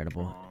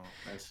incredible.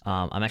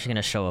 I'm actually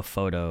gonna show a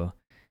photo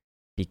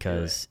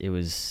because it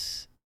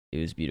was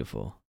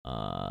beautiful.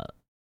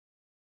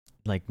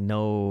 Like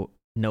no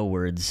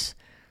words.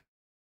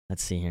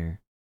 Let's see here.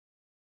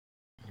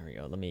 Here we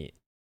go. Let me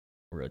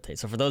rotate.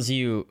 So for those of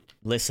you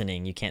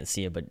listening, you can't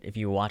see it, but if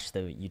you watch the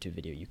YouTube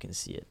video, you can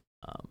see it.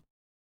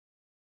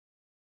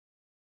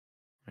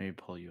 Let me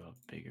pull you up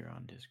bigger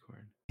on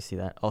Discord. You see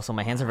that? Also,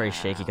 my hands are very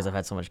shaky because I've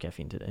had so much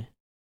caffeine today.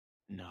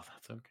 No,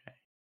 that's okay.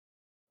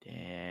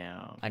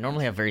 Damn. I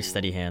normally have very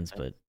steady hands,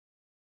 but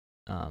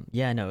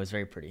yeah, no, it was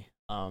very pretty.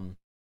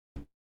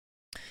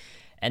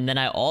 And then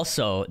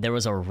there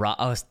was a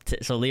rock.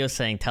 So Leo's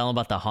saying, tell him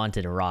about the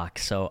haunted rock.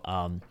 So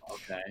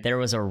okay. There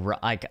was a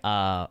like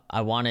I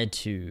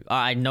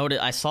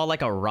saw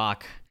like a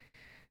rock.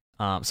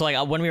 So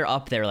like when we were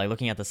up there, like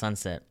looking at the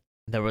sunset,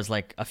 there was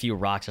like a few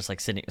rocks just like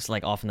sitting,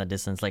 like off in the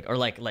distance, like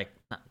not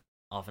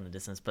off in the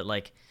distance, but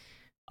like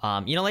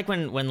you know, like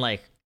when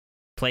like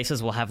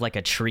places will have like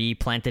a tree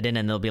planted in,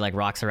 and there'll be like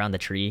rocks around the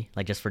tree,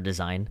 like just for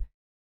design.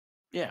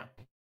 Yeah.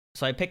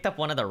 So I picked up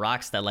one of the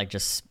rocks that like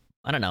just,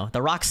 I don't know,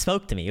 the rock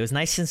spoke to me. It was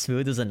nice and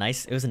smooth. It was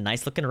a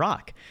nice looking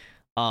rock.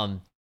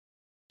 And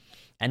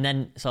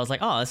then so I was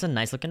like, oh, that's a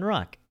nice looking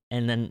rock.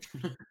 And then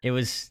it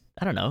was,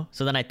 I don't know.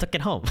 So then I took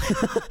it home.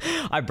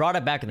 I brought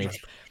it back with me.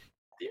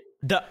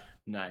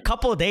 Nice.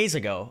 Couple of days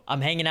ago,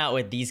 I'm hanging out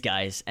with these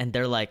guys, and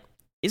they're like,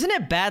 isn't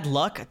it bad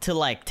luck to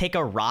like take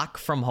a rock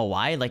from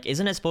Hawaii? Like,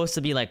 isn't it supposed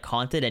to be like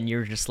haunted, and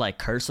you're just like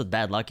cursed with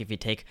bad luck if you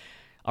take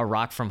a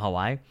rock from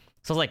Hawaii?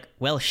 So I was like,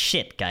 well,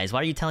 shit, guys,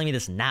 why are you telling me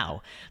this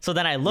now? So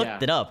then I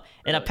looked it up,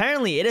 and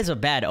apparently it is a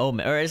bad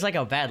omen, or it's like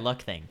a bad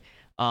luck thing.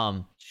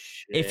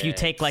 If you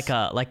take like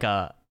a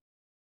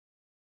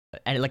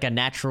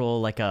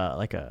natural, like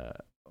a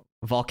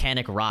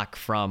volcanic rock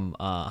from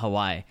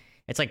Hawaii,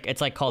 it's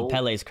like called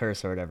Pele's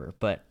curse or whatever.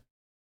 But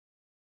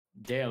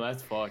Damn,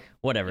 that's fucked.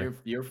 Whatever.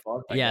 You're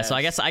fucked. Yeah, so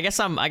I guess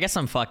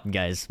I'm fucked,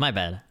 guys. My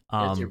bad.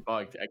 I guess you're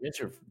fucked. I guess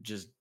you're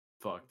just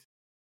fucked.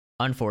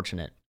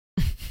 Unfortunate.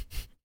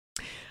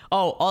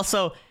 Oh,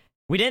 also,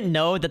 we didn't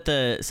know that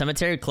the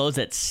cemetery closed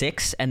at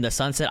 6 and the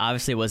sunset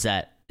obviously was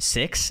at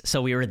 6,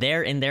 so we were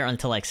in there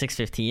until like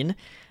 6:15,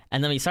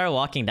 and then we started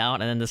walking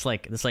down, and then this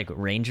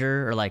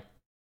ranger or like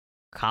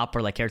cop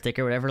or like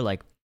caretaker or whatever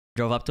like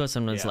drove up to us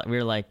and was like, we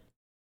were like,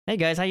 "Hey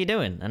guys, how you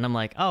doing?" And I'm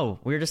like, "Oh,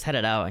 we were just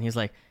headed out." And he's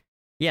like,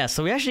 "Yeah,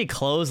 so we actually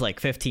closed like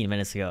 15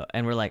 minutes ago."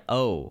 And we're like,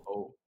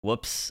 "Oh,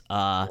 whoops."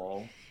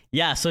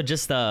 Yeah, so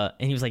just and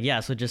he was like, "Yeah,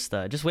 so just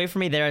wait for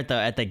me there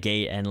at the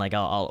gate, and like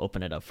I'll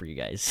open it up for you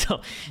guys."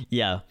 So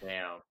yeah.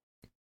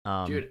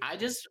 Damn. Dude, I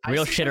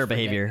real shitter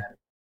behavior.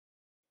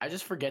 I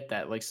just forget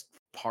that like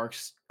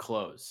parks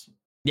close.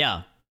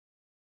 Yeah.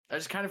 I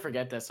just kind of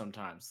forget that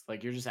sometimes.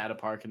 Like you're just at a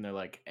park and they're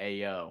like, "Hey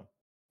yo,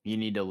 you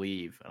need to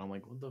leave," and I'm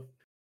like, "What the?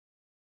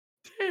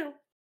 Damn."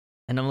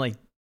 And I'm like,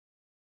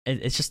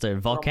 it's just a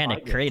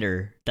volcanic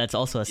crater that's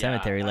also a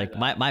cemetery. Like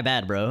my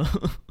bad, bro.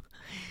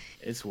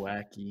 It's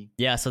wacky.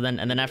 Yeah, so then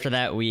after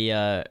that we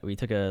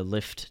took a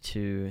lift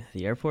to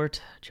the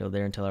airport, chilled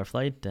there until our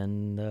flight,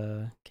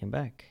 and came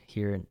back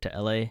here to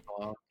LA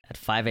at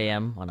 5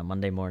 a.m. on a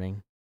Monday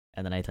morning,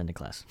 and then I attended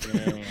class.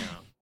 Damn.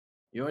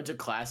 You went to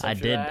class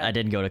after that? I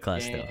did go to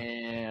class though.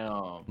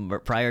 Damn.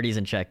 Priorities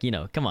in check,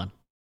 come on.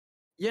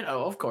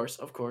 Of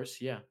course,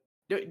 yeah.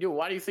 Dude,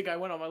 why do you think I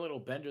went on my little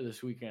bender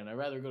this weekend? I'd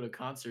rather go to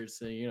concerts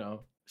than,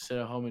 sit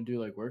at home and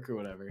do like work or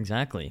whatever.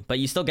 Exactly. But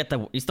you still get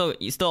you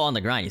still on the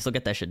grind. You still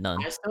get that shit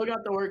done. I still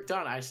got the work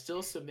done. I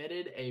still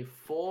submitted a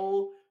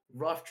full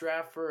rough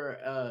draft for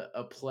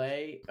a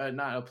play,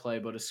 not a play,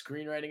 but a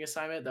screenwriting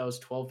assignment that was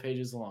 12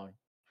 pages long.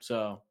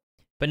 So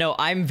but no,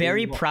 I'm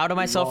very proud of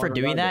myself for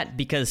doing that,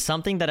 because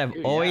something that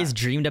I've always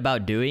dreamed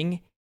about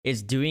doing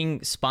is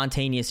doing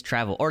spontaneous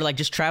travel, or like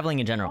just traveling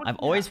in general. I've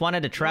always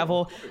wanted to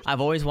travel.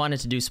 I've always wanted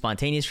to do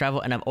spontaneous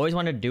travel, and I've always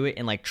wanted to do it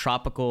in like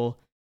tropical,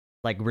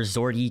 like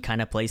resorty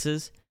kind of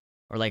places,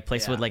 or like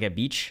places with like a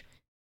beach.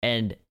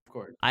 And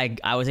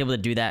I was able to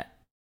do that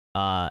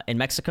in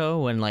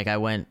Mexico when like I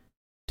went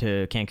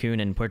to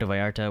Cancun and Puerto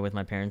Vallarta with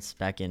my parents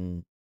back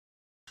in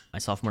my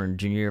sophomore and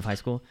junior year of high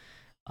school.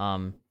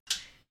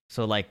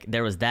 So like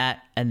there was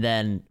that, and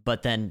then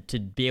to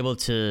be able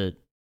to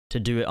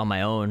do it on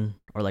my own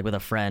or like with a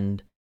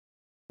friend,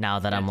 now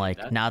that I'm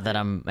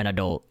an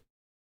adult,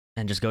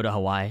 and just go to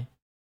Hawaii.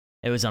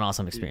 It was an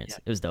awesome experience.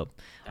 It was dope.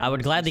 I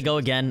would gladly go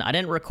again. I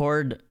didn't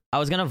record. I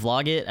was going to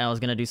vlog it, and I was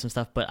going to do some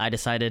stuff, but I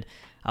decided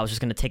I was just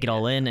going to take it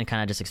all in and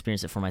kind of just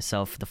experience it for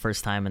myself the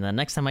first time. And then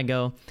next time I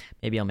go,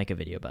 maybe I'll make a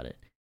video about it.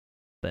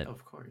 But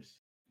of course.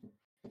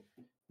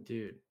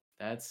 Dude,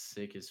 that's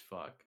sick as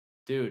fuck.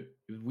 Dude,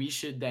 we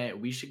should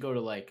go to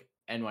like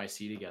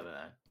NYC together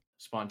then.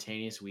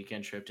 Spontaneous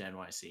weekend trip to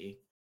NYC.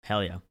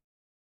 Hell yeah.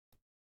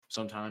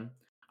 Sometime.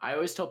 I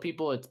always tell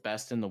people it's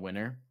best in the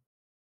winter.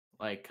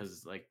 Like,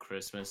 cause like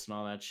Christmas and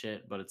all that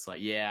shit, but it's like,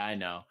 yeah, I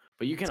know,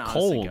 but you can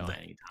honestly go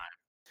anytime.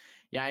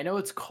 Yeah, I know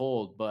it's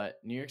cold, but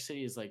New York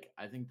City is like,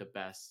 I think the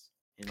best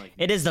in like.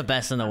 It is the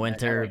best in the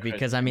winter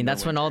because I mean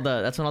that's when all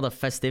the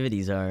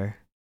festivities are.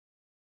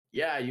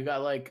 Yeah, you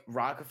got like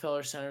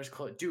Rockefeller Center's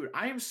closed. Dude,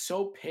 I am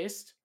so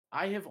pissed.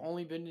 I have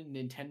only been to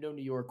Nintendo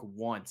New York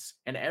once,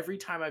 and every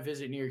time I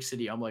visit New York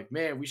City, I'm like,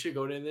 man, we should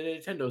go to the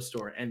Nintendo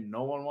store, and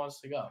no one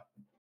wants to go.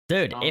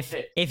 Dude,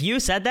 if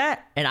you said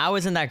that and I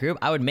was in that group,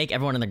 I would make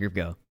everyone in the group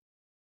go.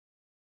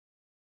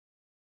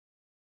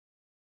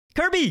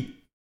 Kirby!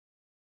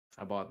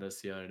 I bought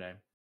this the other day.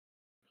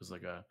 It was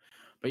like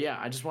but yeah,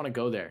 I just want to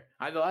go there.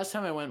 The last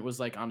time I went was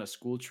like on a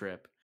school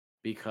trip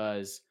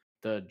because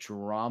the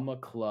drama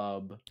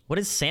club. What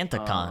is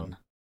SantaCon?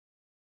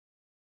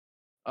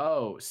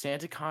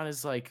 SantaCon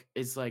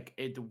is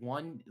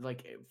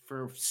like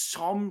for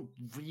some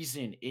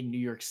reason in New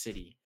York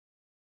City.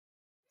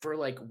 For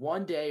like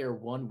one day or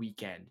one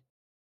weekend,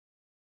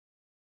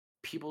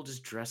 people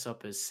just dress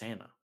up as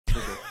Santa for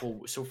the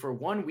whole. So for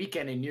one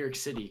weekend in New York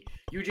City,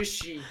 you just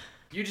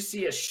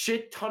see a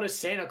shit ton of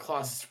Santa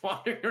Clauses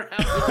wandering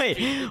around. Wait,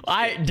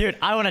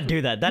 I want to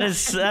do that. That is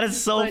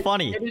so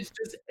funny. It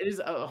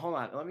is. Hold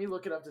on, let me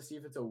look it up to see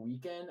if it's a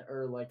weekend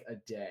or like a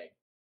day.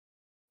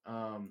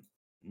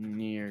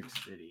 New York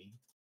City.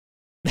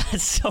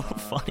 That's so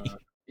funny.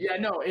 Yeah,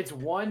 no, it's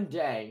one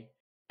day.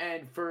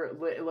 And for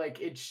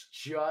like, it's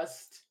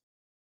just,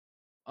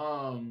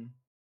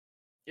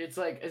 it's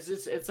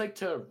like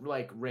to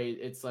like raise,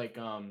 it's like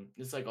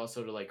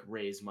also to like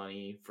raise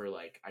money for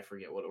like, I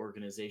forget what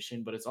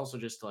organization, but it's also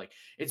just to like,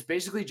 it's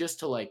basically just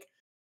to like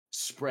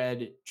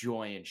spread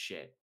joy and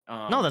shit.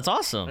 No, that's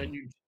awesome. And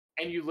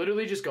you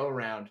literally just go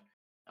around.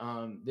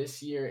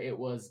 This year it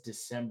was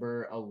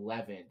December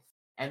 11th,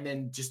 and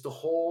then just the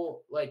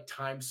whole like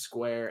Times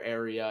Square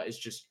area is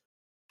just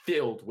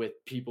filled with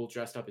people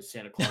dressed up as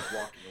Santa Claus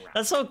walking around.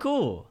 That's so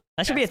cool.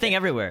 That should be a thing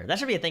everywhere. That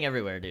should be a thing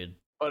everywhere, dude.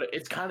 But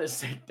it's kind of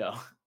sick though.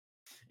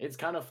 It's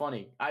kind of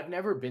funny. I've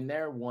never been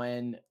there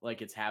when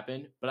like it's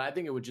happened, but I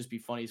think it would just be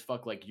funny as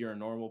fuck. Like you're a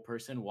normal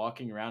person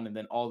walking around, and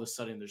then all of a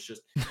sudden there's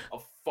just a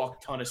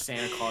fuck ton of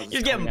Santa Clauses.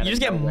 You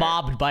just get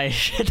mobbed by a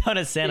shit ton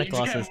of Santa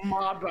Clauses. Get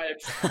mobbed by a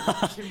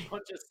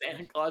bunch of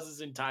Santa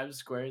Clauses in Times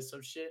Square and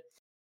some shit.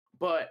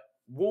 But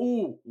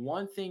whoa,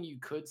 one thing you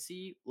could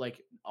see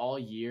like all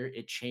year,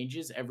 it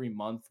changes every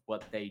month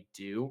what they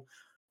do.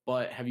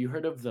 But have you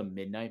heard of the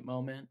Midnight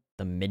Moment?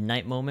 The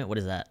Midnight Moment? What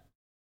is that?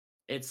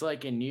 It's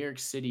like in New York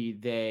City,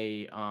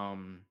 they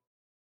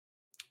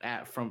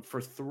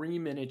for 3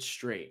 minutes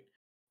straight,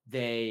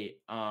 they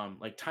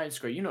like Times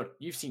Square. You know,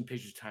 you've seen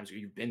pictures of Times Square.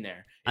 You've been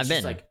there. It's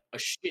just like a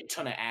shit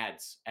ton of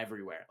ads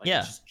everywhere. Like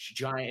it's just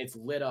giant. It's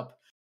lit up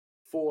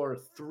for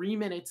 3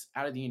 minutes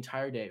out of the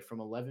entire day from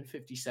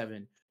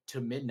 11:57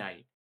 to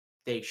midnight.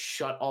 They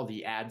shut all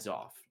the ads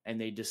off and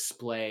they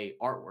display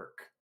artwork.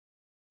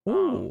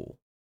 Ooh.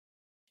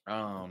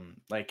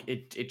 Like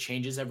it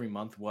changes every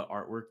month what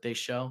artwork they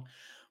show,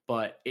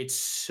 but it's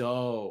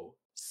so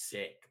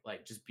sick.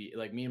 Like just be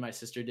like me and my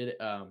sister did it.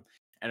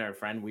 And our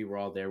friend, we were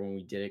all there when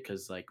we did it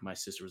because like my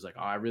sister was like,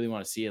 "Oh, I really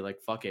want to see it. Like,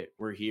 fuck it,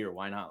 we're here.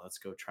 Why not? Let's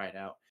go try it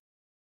out."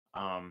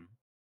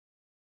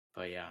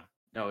 But yeah,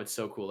 no, it's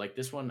so cool. Like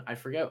this one, I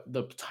forget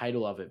the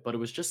title of it, but it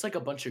was just like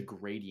a bunch of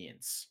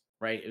gradients,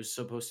 right? It was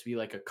supposed to be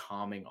like a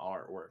calming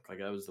artwork. Like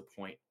that was the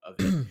point of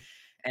it.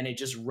 And it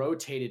just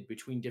rotated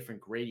between different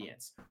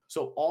gradients.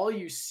 So all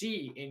you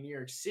see in New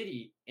York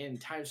City in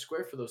Times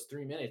Square for those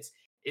 3 minutes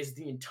is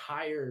the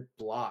entire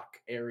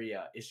block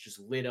area is just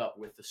lit up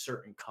with a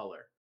certain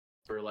color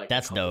for like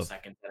that's a couple dope.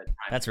 seconds at a time.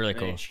 That's really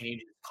cool. It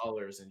changes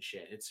colors and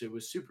shit. It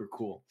was super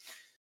cool.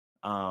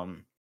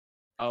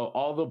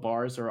 All the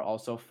bars are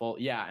also full.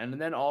 Yeah,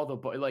 and then all the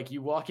like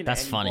you walk into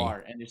any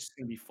bar and it's just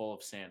gonna be full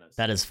of Santas.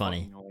 That is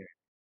funny.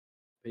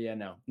 But yeah,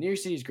 no, New York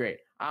City is great.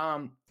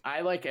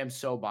 I like am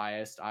so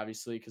biased,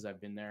 obviously, because I've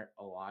been there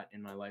a lot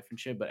in my life and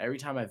shit. But every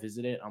time I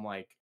visit it, I'm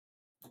like,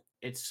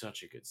 it's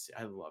such a good city.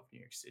 I love New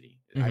York City.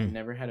 I've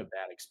never had a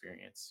bad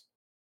experience.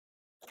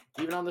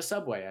 Even on the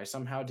subway, I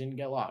somehow didn't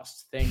get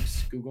lost.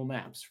 Thanks Google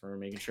Maps for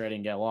making sure I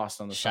didn't get lost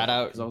on the subway. Shout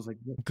out, because I was like,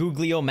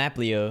 Googlio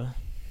Maplio.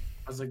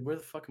 I was like, where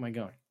the fuck am I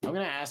going? I'm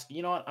gonna ask.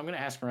 You know what? I'm gonna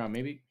ask around.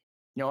 Maybe,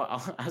 you know what?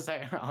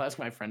 I'll ask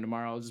my friend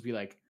tomorrow. I'll just be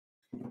like,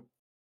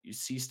 you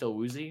see still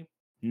woozy?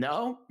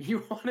 No,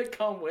 you want to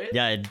come with?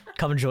 Yeah,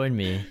 come join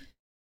me.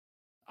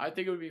 I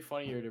think it would be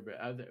funnier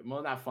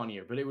well, not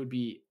funnier, but it would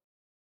be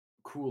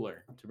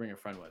cooler to bring a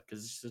friend with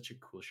because it's such a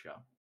cool show.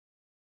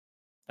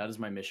 That is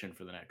my mission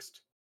for the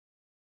next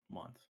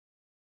month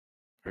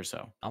or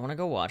so. I want to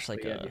go watch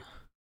like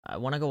I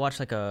want to go watch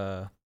like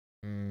a.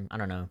 I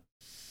don't know.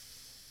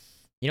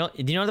 Do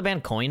you know the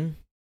band Coin?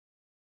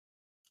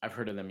 I've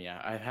heard of them.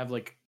 Yeah, I have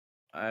like,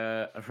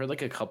 I've heard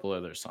like a couple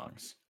of their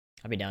songs.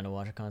 I'd be down to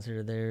watch a concert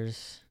of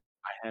theirs.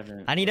 I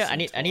haven't. I need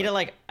to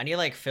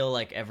like fill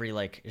like every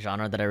like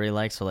genre that I really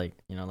like. So like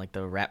like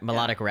the rap,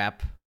 melodic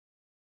rap,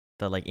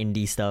 the like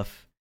indie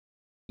stuff,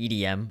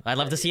 EDM. I'd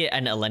love to see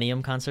an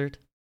Illenium concert.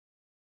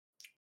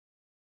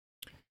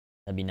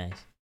 That'd be nice.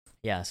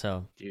 Yeah.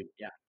 So. Dude.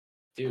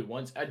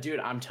 Dude,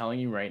 I'm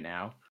telling you right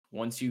now.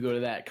 Once you go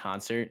to that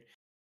concert,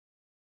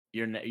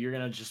 you're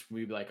gonna just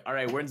be like, all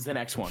right, when's the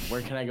next one?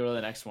 Where can I go to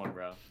the next one,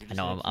 bro? I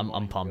know.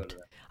 I'm pumped.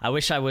 I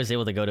wish I was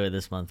able to go to it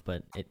this month,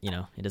 but it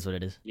it is what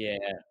it is. Yeah.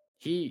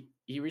 He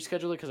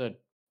rescheduled it because of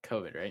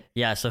COVID, right?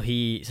 Yeah, so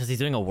since he's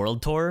doing a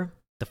world tour,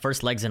 the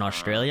first leg's in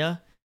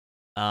Australia,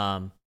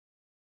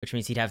 which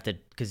means he'd have to,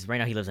 because right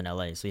now he lives in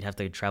LA, so he'd have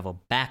to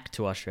travel back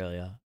to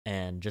Australia,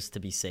 and just to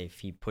be safe,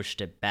 he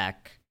pushed it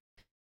back,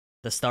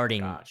 the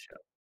starting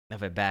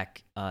of it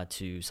back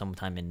to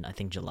sometime in I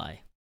think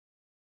July,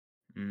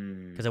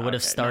 because it would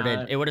have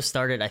started. It would have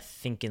started I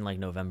think in like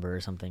November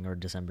or something, or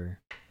December.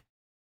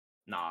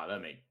 Nah,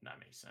 that makes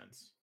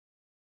sense.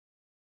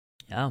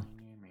 Yeah.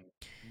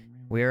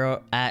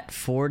 We're at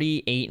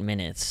 48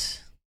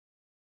 minutes.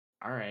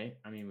 All right.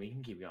 I mean, we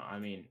can keep going. I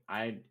mean,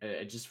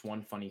 just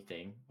one funny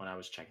thing when I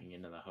was checking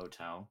into the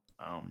hotel.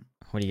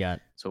 What do you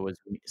got? So it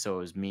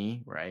was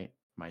me, right?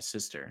 My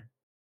sister,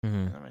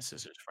 and then my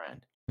sister's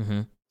friend.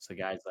 So the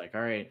guy's like,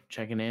 "All right,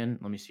 checking in.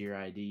 Let me see your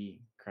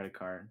ID, credit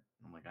card."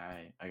 I'm like,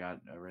 I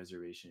got a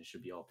reservation. It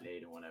should be all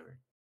paid and whatever.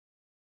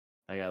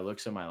 That guy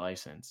looks at my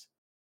license,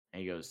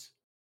 and he goes,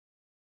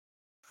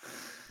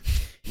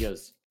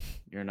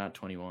 "You're not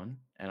 21,"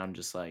 and I'm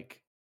just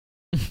like,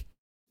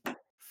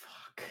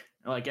 "Fuck!"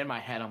 Like in my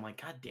head, I'm like,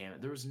 "God damn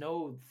it!" There was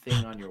no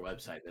thing on your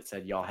website that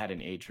said y'all had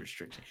an age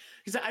restriction.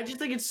 Because I just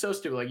think it's so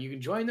stupid. Like you can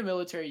join the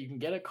military, you can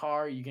get a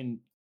car, you can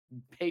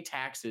pay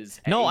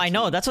taxes. No, 18, I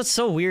know that's what's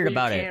so weird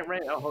about it. You can't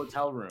rent a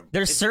hotel room.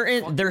 There's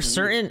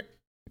certain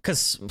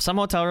because some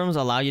hotel rooms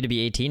allow you to be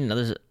 18, and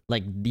others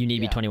like you need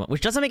to be 21,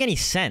 which doesn't make any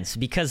sense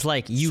because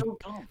like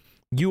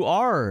you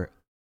are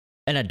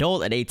an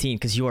adult at 18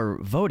 because you are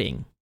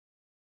voting.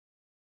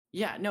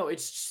 Yeah, no,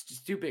 it's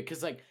stupid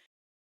because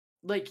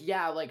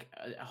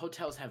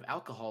hotels have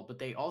alcohol, but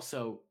they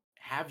also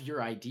have your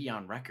ID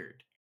on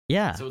record.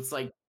 Yeah. So it's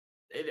like,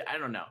 I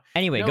don't know.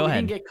 Anyway, go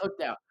ahead.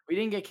 We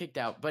didn't get kicked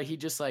out, but he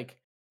just like,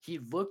 he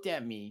looked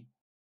at me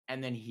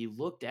and then he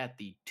looked at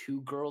the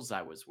two girls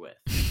I was with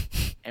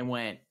and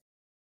went,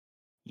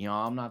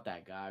 I'm not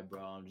that guy,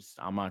 bro.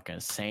 I'm not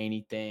gonna say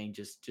anything.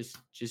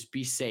 Just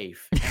be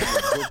safe. And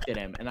I looked at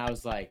him and I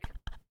was like,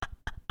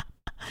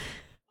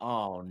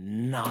 oh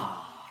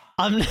nah.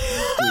 I'm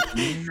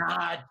Did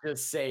not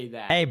just say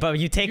that. Hey, but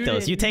you take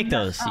those. You take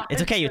those.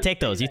 It's okay. You take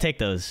those. That. You take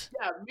those.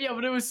 Yeah,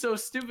 but it was so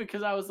stupid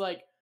because I was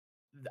like,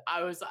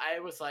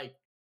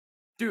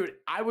 dude,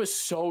 I was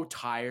so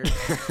tired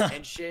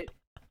and shit.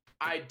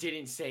 I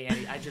didn't say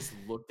anything. I just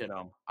looked at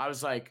him. I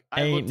was like,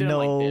 I looked at him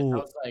like this. I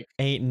was like,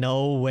 ain't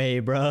no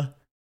way, bruh.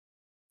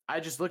 I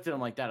just looked at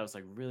him like that. I was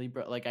like, really,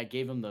 bro? Like, I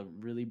gave him the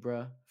really,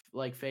 bruh,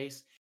 like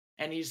face.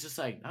 And he's just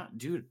like, nah,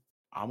 dude,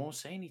 I won't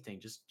say anything.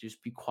 Just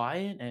be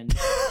quiet and,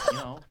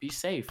 be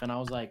safe. And I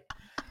was like,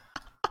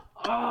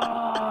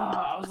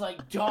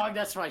 dog,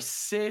 that's my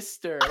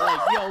sister. Like,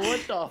 yo,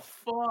 what the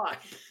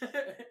fuck?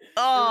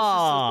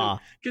 Oh.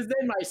 Because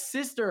then my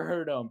sister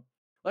heard him.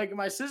 Like,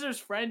 my sister's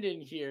friend in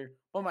here,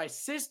 but my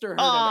sister heard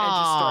him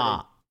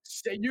and just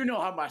started. You know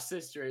how my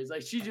sister is.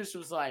 Like, she just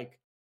was like,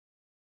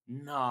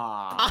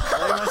 nah.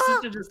 Like, my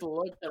sister just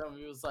looked at him.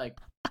 He was like,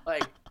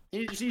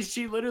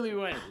 she literally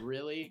went,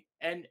 really?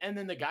 And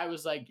then the guy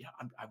was like, yeah,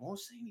 I won't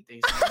say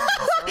anything.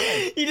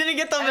 Right. You didn't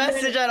get the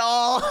message at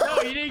all.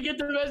 No, you didn't get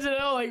the message at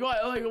all. Like,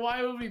 what? Like,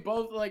 why would we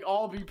both like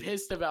all be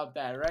pissed about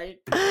that, right?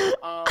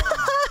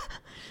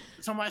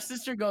 So my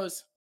sister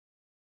goes,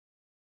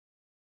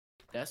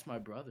 that's my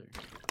brother.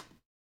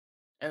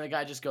 And the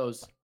guy just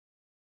goes,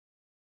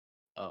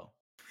 oh.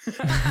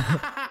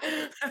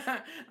 I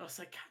was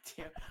like, God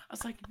damn. I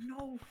was like,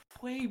 no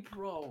way,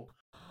 bro.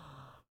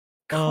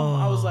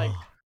 I was like,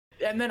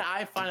 and then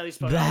I finally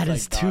spoke up. That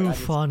is too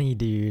funny,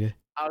 dude.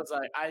 I was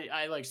like,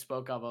 I like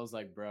spoke up. I was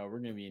like, bro, we're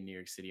gonna be in New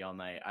York City all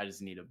night. I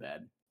just need a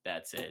bed.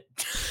 That's it.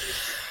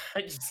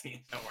 I just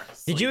need somewhere to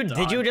sleep,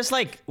 Did you just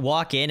like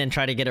walk in and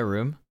try to get a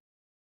room?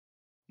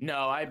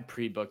 No, I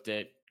pre-booked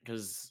it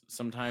because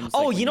sometimes.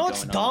 Oh, you know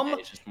what's dumb?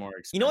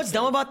 You know what's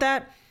dumb about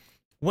that?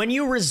 When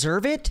you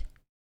reserve it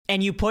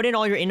and you put in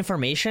all your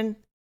information,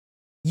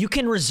 you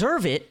can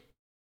reserve it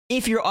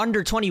if you're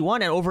under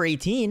 21 and over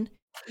 18.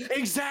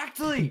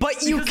 Exactly.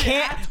 But you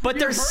can't. But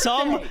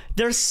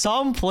there's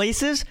some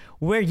places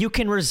where you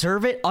can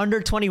reserve it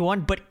under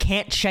 21 but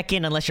can't check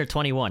in unless you're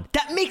 21.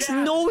 That makes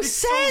no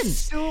sense.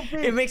 So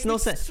stupid. It makes no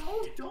sense.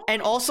 So dumb.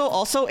 And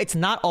also it's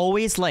not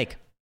always like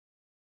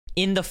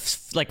in the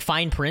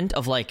fine print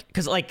of like,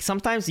 because like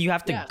sometimes you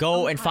have to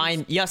go and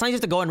find sometimes you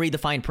have to go and read the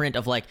fine print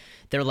of like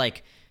they're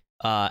like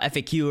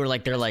FAQ or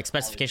like their like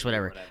specification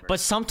whatever. But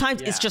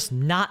sometimes it's just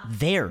not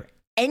there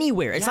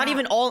anywhere. It's not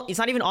even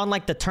on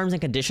like the terms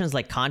and conditions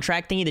like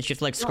contract thingy that you have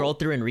to like scroll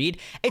through and read.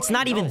 It's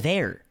not even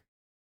there.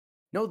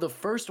 No, the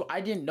first one, I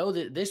didn't know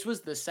that this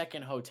was the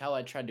second hotel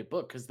I tried to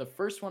book, because the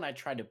first one I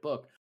tried to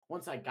book,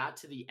 once I got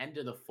to the end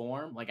of the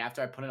form, like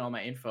after I put in all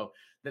my info,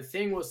 the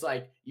thing was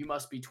like, you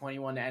must be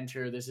 21 to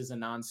enter. This is a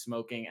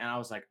non-smoking. And I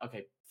was like,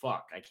 okay,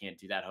 fuck, I can't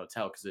do that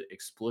hotel because it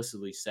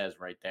explicitly says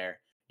right there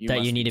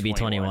that you need to be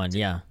 21.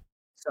 Yeah.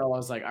 So I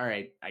was like, all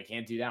right, I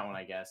can't do that one,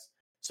 I guess.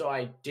 So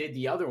I did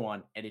the other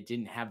one and it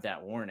didn't have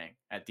that warning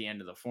at the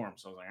end of the form.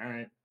 So I was like, all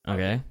right.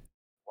 Okay.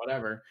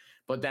 Whatever.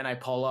 But then I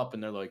pull up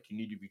and they're like, you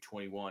need to be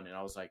 21. And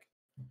I was like,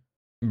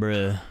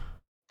 bruh.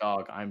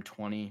 Dog, I'm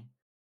 20.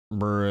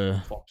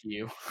 Bruh. Fuck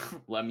you.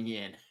 Let me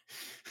in.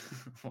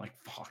 I'm like,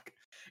 fuck.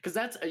 Because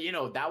that's,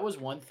 that was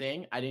one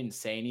thing. I didn't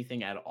say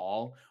anything at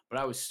all, but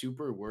I was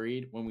super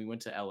worried when we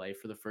went to LA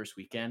for the first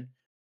weekend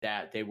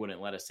that they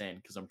wouldn't let us in,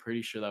 because I'm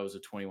pretty sure that was a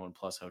 21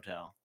 plus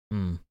hotel.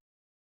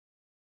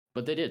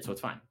 But they did, so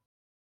it's fine.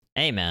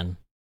 Hey, man.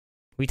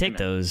 We take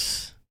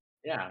those.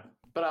 Yeah.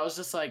 But I was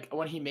just like,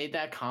 when he made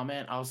that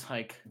comment, I was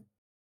like,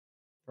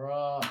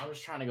 bro, I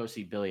was trying to go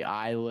see Billie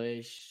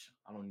Eilish.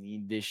 I don't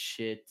need this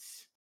shit.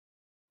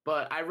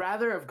 But I'd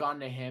rather have gone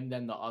to him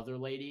than the other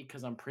lady,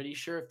 because I'm pretty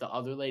sure if the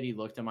other lady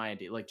looked at my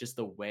ID, like just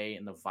the way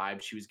and the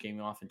vibe she was giving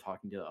off and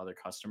talking to the other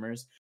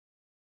customers,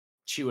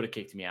 she would have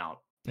kicked me out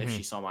if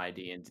she saw my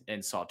ID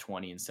and saw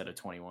 20 instead of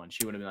 21.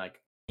 She would have been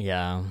like,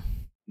 yeah.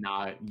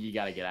 Nah, you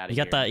got to get out of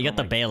here. You got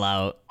the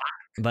bailout.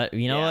 But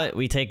you know what?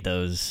 We take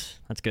those.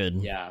 That's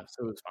good. Yeah,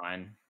 so it was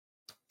fine.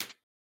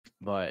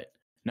 But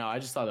no, I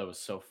just thought that was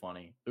so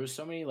funny. There was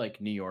so many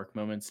like New York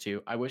moments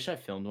too. I wish I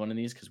filmed one of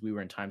these because we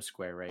were in Times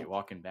Square, right?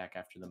 Walking back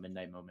after the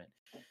midnight moment.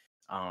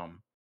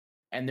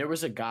 And there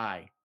was a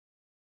guy.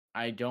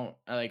 I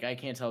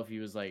can't tell if he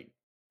was like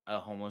a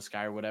homeless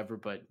guy or whatever,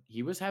 but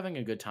he was having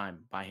a good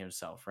time by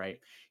himself, right?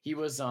 He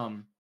was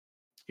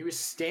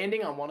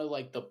standing on one of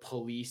like the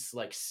police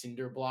like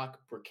cinder block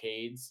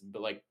brigades,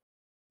 but like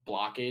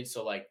blockades,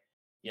 so like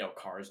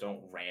cars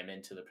don't ram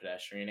into the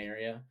pedestrian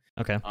area.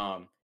 Okay.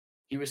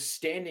 He was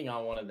standing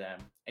on one of them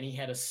and he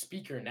had a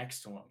speaker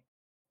next to him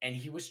and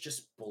he was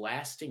just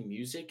blasting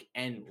music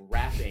and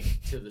rapping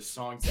to the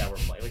songs that were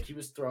playing. Like he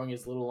was throwing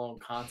his little own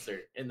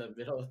concert in the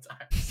middle of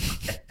time.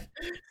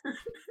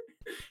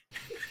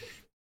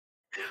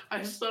 I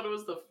just thought it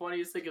was the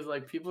funniest thing, because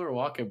like people are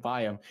walking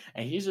by him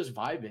and he's just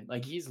vibing.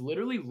 Like he's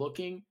literally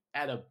looking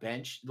at a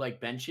bench, like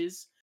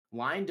benches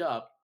lined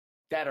up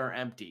that are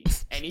empty,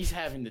 and he's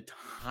having the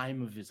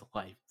time of his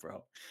life,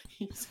 bro.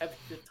 He's having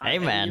the time. Hey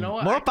man, you know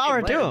what? more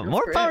power to him.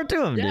 More power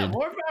to him, yeah, dude.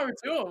 more power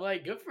to him.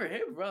 Like, good for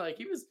him, bro. Like,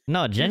 he was.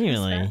 No,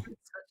 genuinely.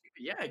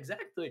 Yeah,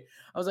 exactly.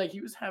 I was like,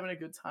 he was having a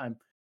good time,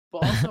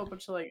 but also a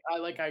bunch of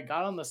I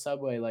got on the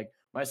subway. Like,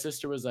 my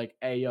sister was like,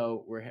 "Hey,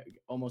 yo, we're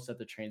almost at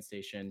the train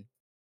station.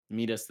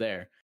 Meet us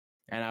there."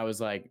 And I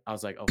was like, "Oh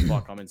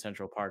fuck, I'm in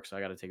Central Park, so I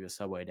got to take the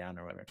subway down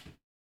or whatever."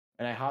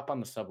 And I hop on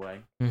the subway,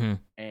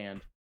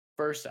 and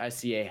first I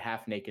see a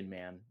half naked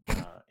man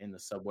in the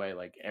subway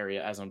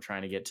area as I'm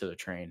trying to get to the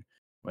train,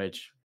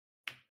 which,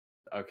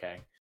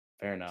 okay,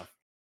 fair enough.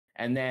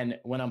 And then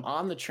when I'm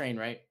on the train,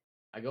 right,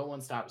 I go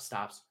one stop,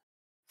 stops.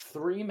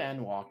 3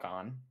 men walk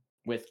on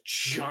with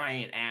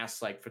giant ass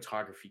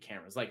photography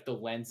cameras, like the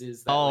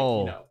lenses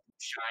that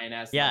giant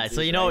ass. Yeah, lenses,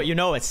 so you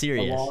know it's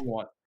serious. The long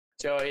one.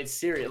 So it's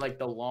serious, like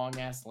the long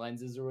ass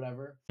lenses or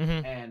whatever.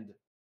 And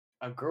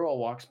a girl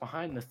walks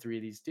behind the 3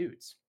 of these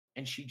dudes,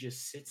 and she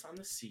just sits on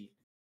the seat,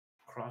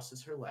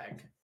 crosses her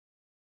leg,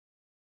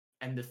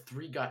 and the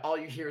 3 guys, all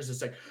you hear is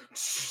just like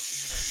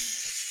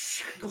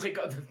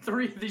the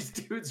 3 of these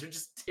dudes are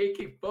just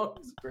taking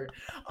photos for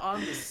on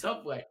the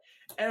subway,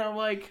 and I'm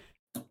like,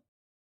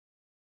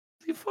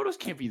 the photos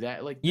can't be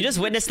that you just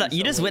witnessed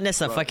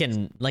a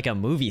fucking a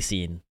movie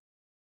scene.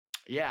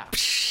 Yeah.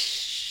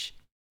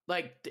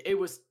 It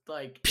was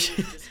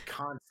just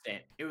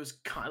constant. It was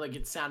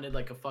it sounded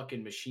like a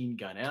fucking machine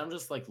gun. And I'm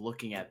just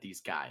looking at these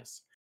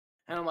guys.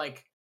 And I'm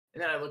like,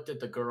 and then I looked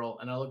at the girl,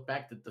 and I looked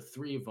back at the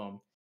 3 of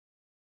them,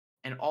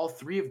 and all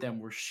 3 of them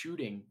were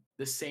shooting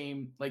the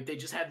same, they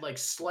just had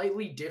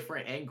slightly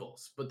different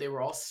angles, but they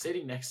were all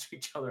sitting next to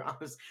each other. I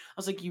was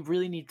like, you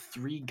really need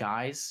 3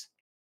 guys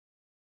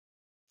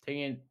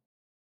taking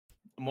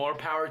more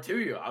power to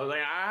you. I was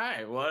like, all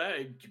right, well,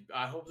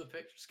 I hope the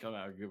pictures come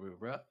out good,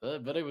 bro.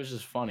 But it was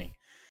just funny.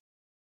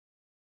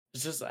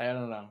 It's just, I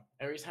don't know.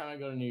 Every time I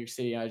go to New York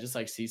City, I just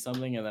see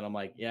something, and then I'm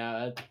like,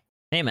 yeah.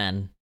 Hey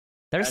man,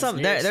 there's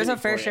a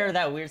fair share of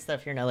that weird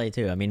stuff here in LA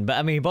too. I mean,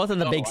 both of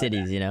the big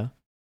cities, you know.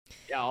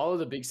 Yeah, all of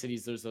the big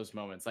cities, there's those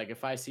moments.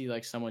 If I see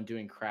someone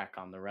doing crack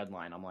on the red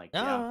line, I'm like,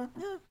 yeah.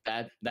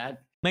 That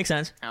makes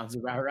sense. Sounds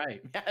about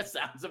right. Yeah, it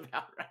sounds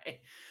about right.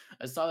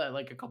 I saw that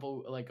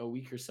a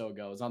week or so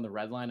ago. I was on the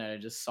red line, and I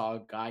just saw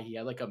a guy. He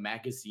had a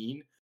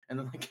magazine and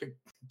then a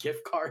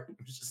gift card.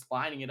 He was just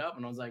lining it up,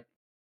 and I was like,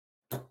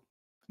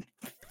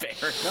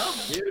 fair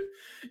enough, dude.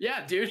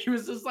 Yeah, dude. He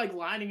was just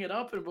lining it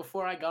up, and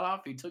before I got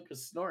off, he took a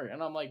snort,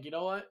 and I'm like, you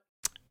know what?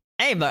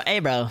 Hey,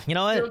 bro. You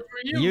know what?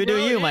 You do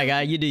you, my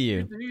guy. You do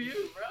you. You do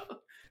you, bro.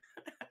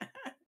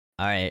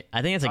 All right.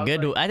 I think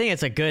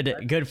it's a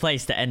good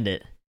place to end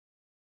it.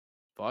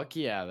 Fuck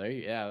yeah,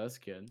 yeah, that's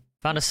good.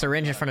 Found a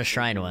syringe in front of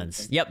Shrine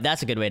once. Yep,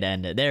 that's a good way to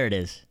end it. There it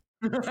is.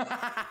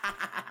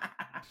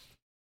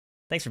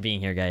 Thanks for being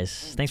here,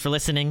 guys. Thanks for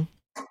listening.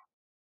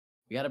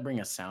 We got to bring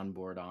a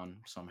soundboard on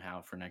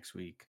somehow for next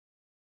week.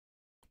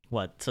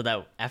 What? So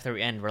that after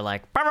we end, we're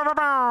like, why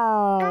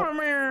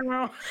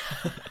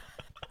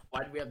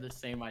do we have the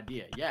same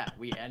idea? Yeah,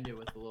 we end it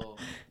with a little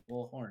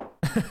horn.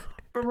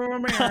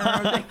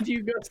 Thank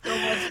you guys so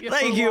much.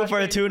 Thank you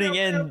for tuning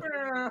in.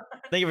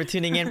 Thank you for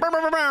tuning in.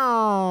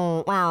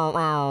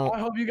 I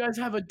hope you guys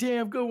have a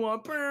damn good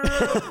one.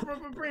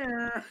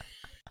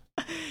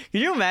 Can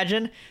you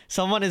imagine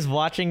someone is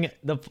watching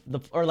the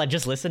or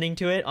just listening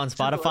to it on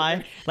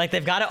Spotify?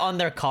 They've got it on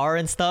their car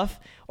and stuff,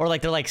 or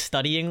they're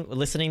studying,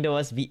 listening to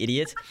us be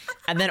idiots,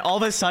 and then all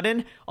of a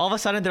sudden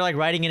they're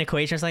writing an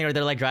equation or something, or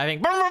they're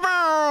driving.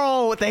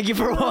 Thank you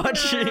for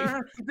watching.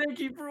 Thank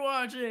you for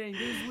watching.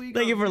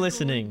 Thank you for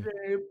listening.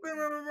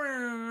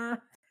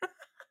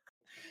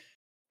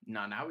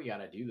 No, now we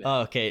gotta do that.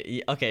 Oh,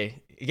 okay.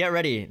 Get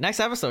ready.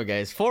 Next episode,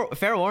 guys.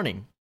 Fair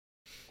warning.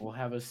 We'll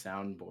have a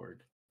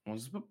soundboard.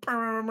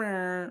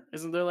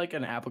 Isn't there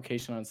an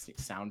application on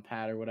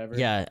SoundPad or whatever?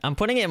 Yeah, I'm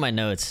putting it in my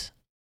notes.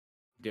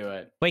 Do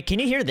it. Wait, can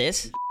you hear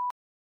this?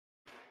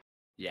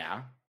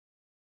 Yeah.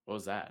 What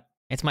was that?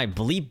 It's my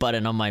bleep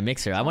button on my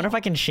mixer. I wonder if I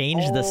can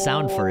change the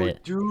sound for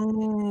it.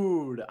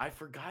 Dude, I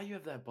forgot you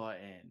have that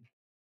button.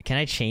 Can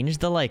I change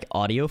the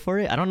audio for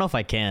it? I don't know if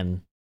I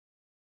can.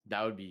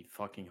 That would be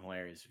fucking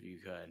hilarious if you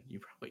could. You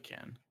probably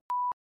can.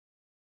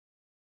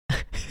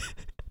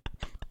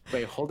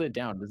 Wait, hold it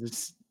down. Does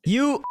it?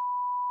 You.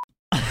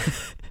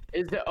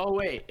 Is it? Oh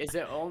wait, is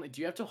it only?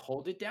 Do you have to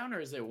hold it down, or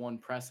is it one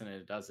press and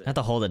it does it? I have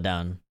to hold it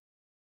down.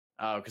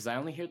 Oh, because I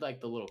only hear the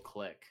little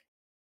click.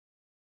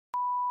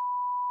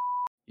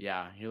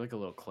 Yeah, I hear a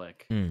little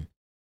click.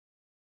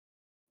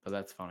 But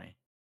that's funny.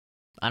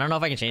 I don't know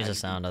if I can change the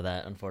sound of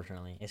that.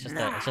 Unfortunately, it's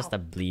just a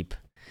bleep.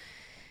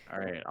 All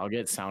right, I'll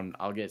get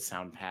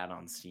SoundPad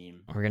on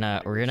Steam. We're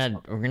gonna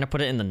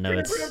put it in the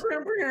notes.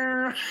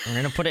 We're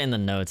gonna put it in the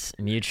notes.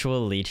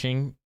 Mutual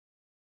leeching.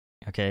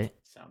 Okay.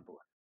 Soundboard.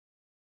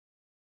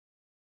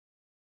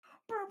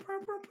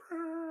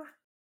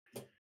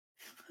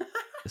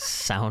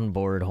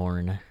 Soundboard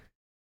horn.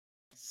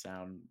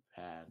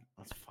 SoundPad.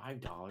 That's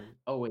 $5.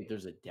 Oh wait,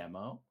 there's a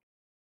demo.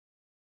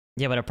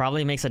 Yeah, but it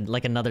probably makes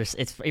another.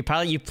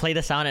 You play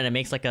the sound and it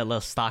makes a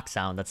little stock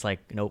sound. That's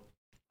nope.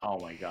 Oh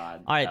my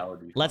god. All right, that would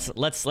be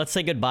let's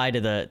say goodbye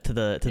to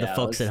the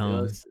folks at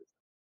home.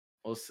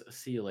 We'll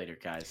see you later,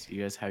 guys.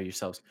 You guys have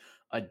yourselves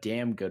a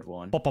damn good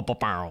one.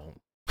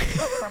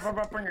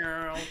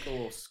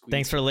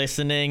 Thanks for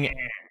listening.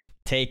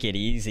 Take it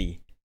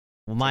easy.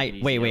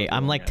 Wait.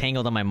 I'm like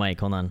tangled on my mic.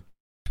 Hold on.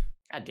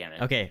 God damn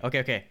it.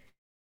 Okay.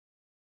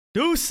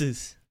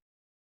 Deuces.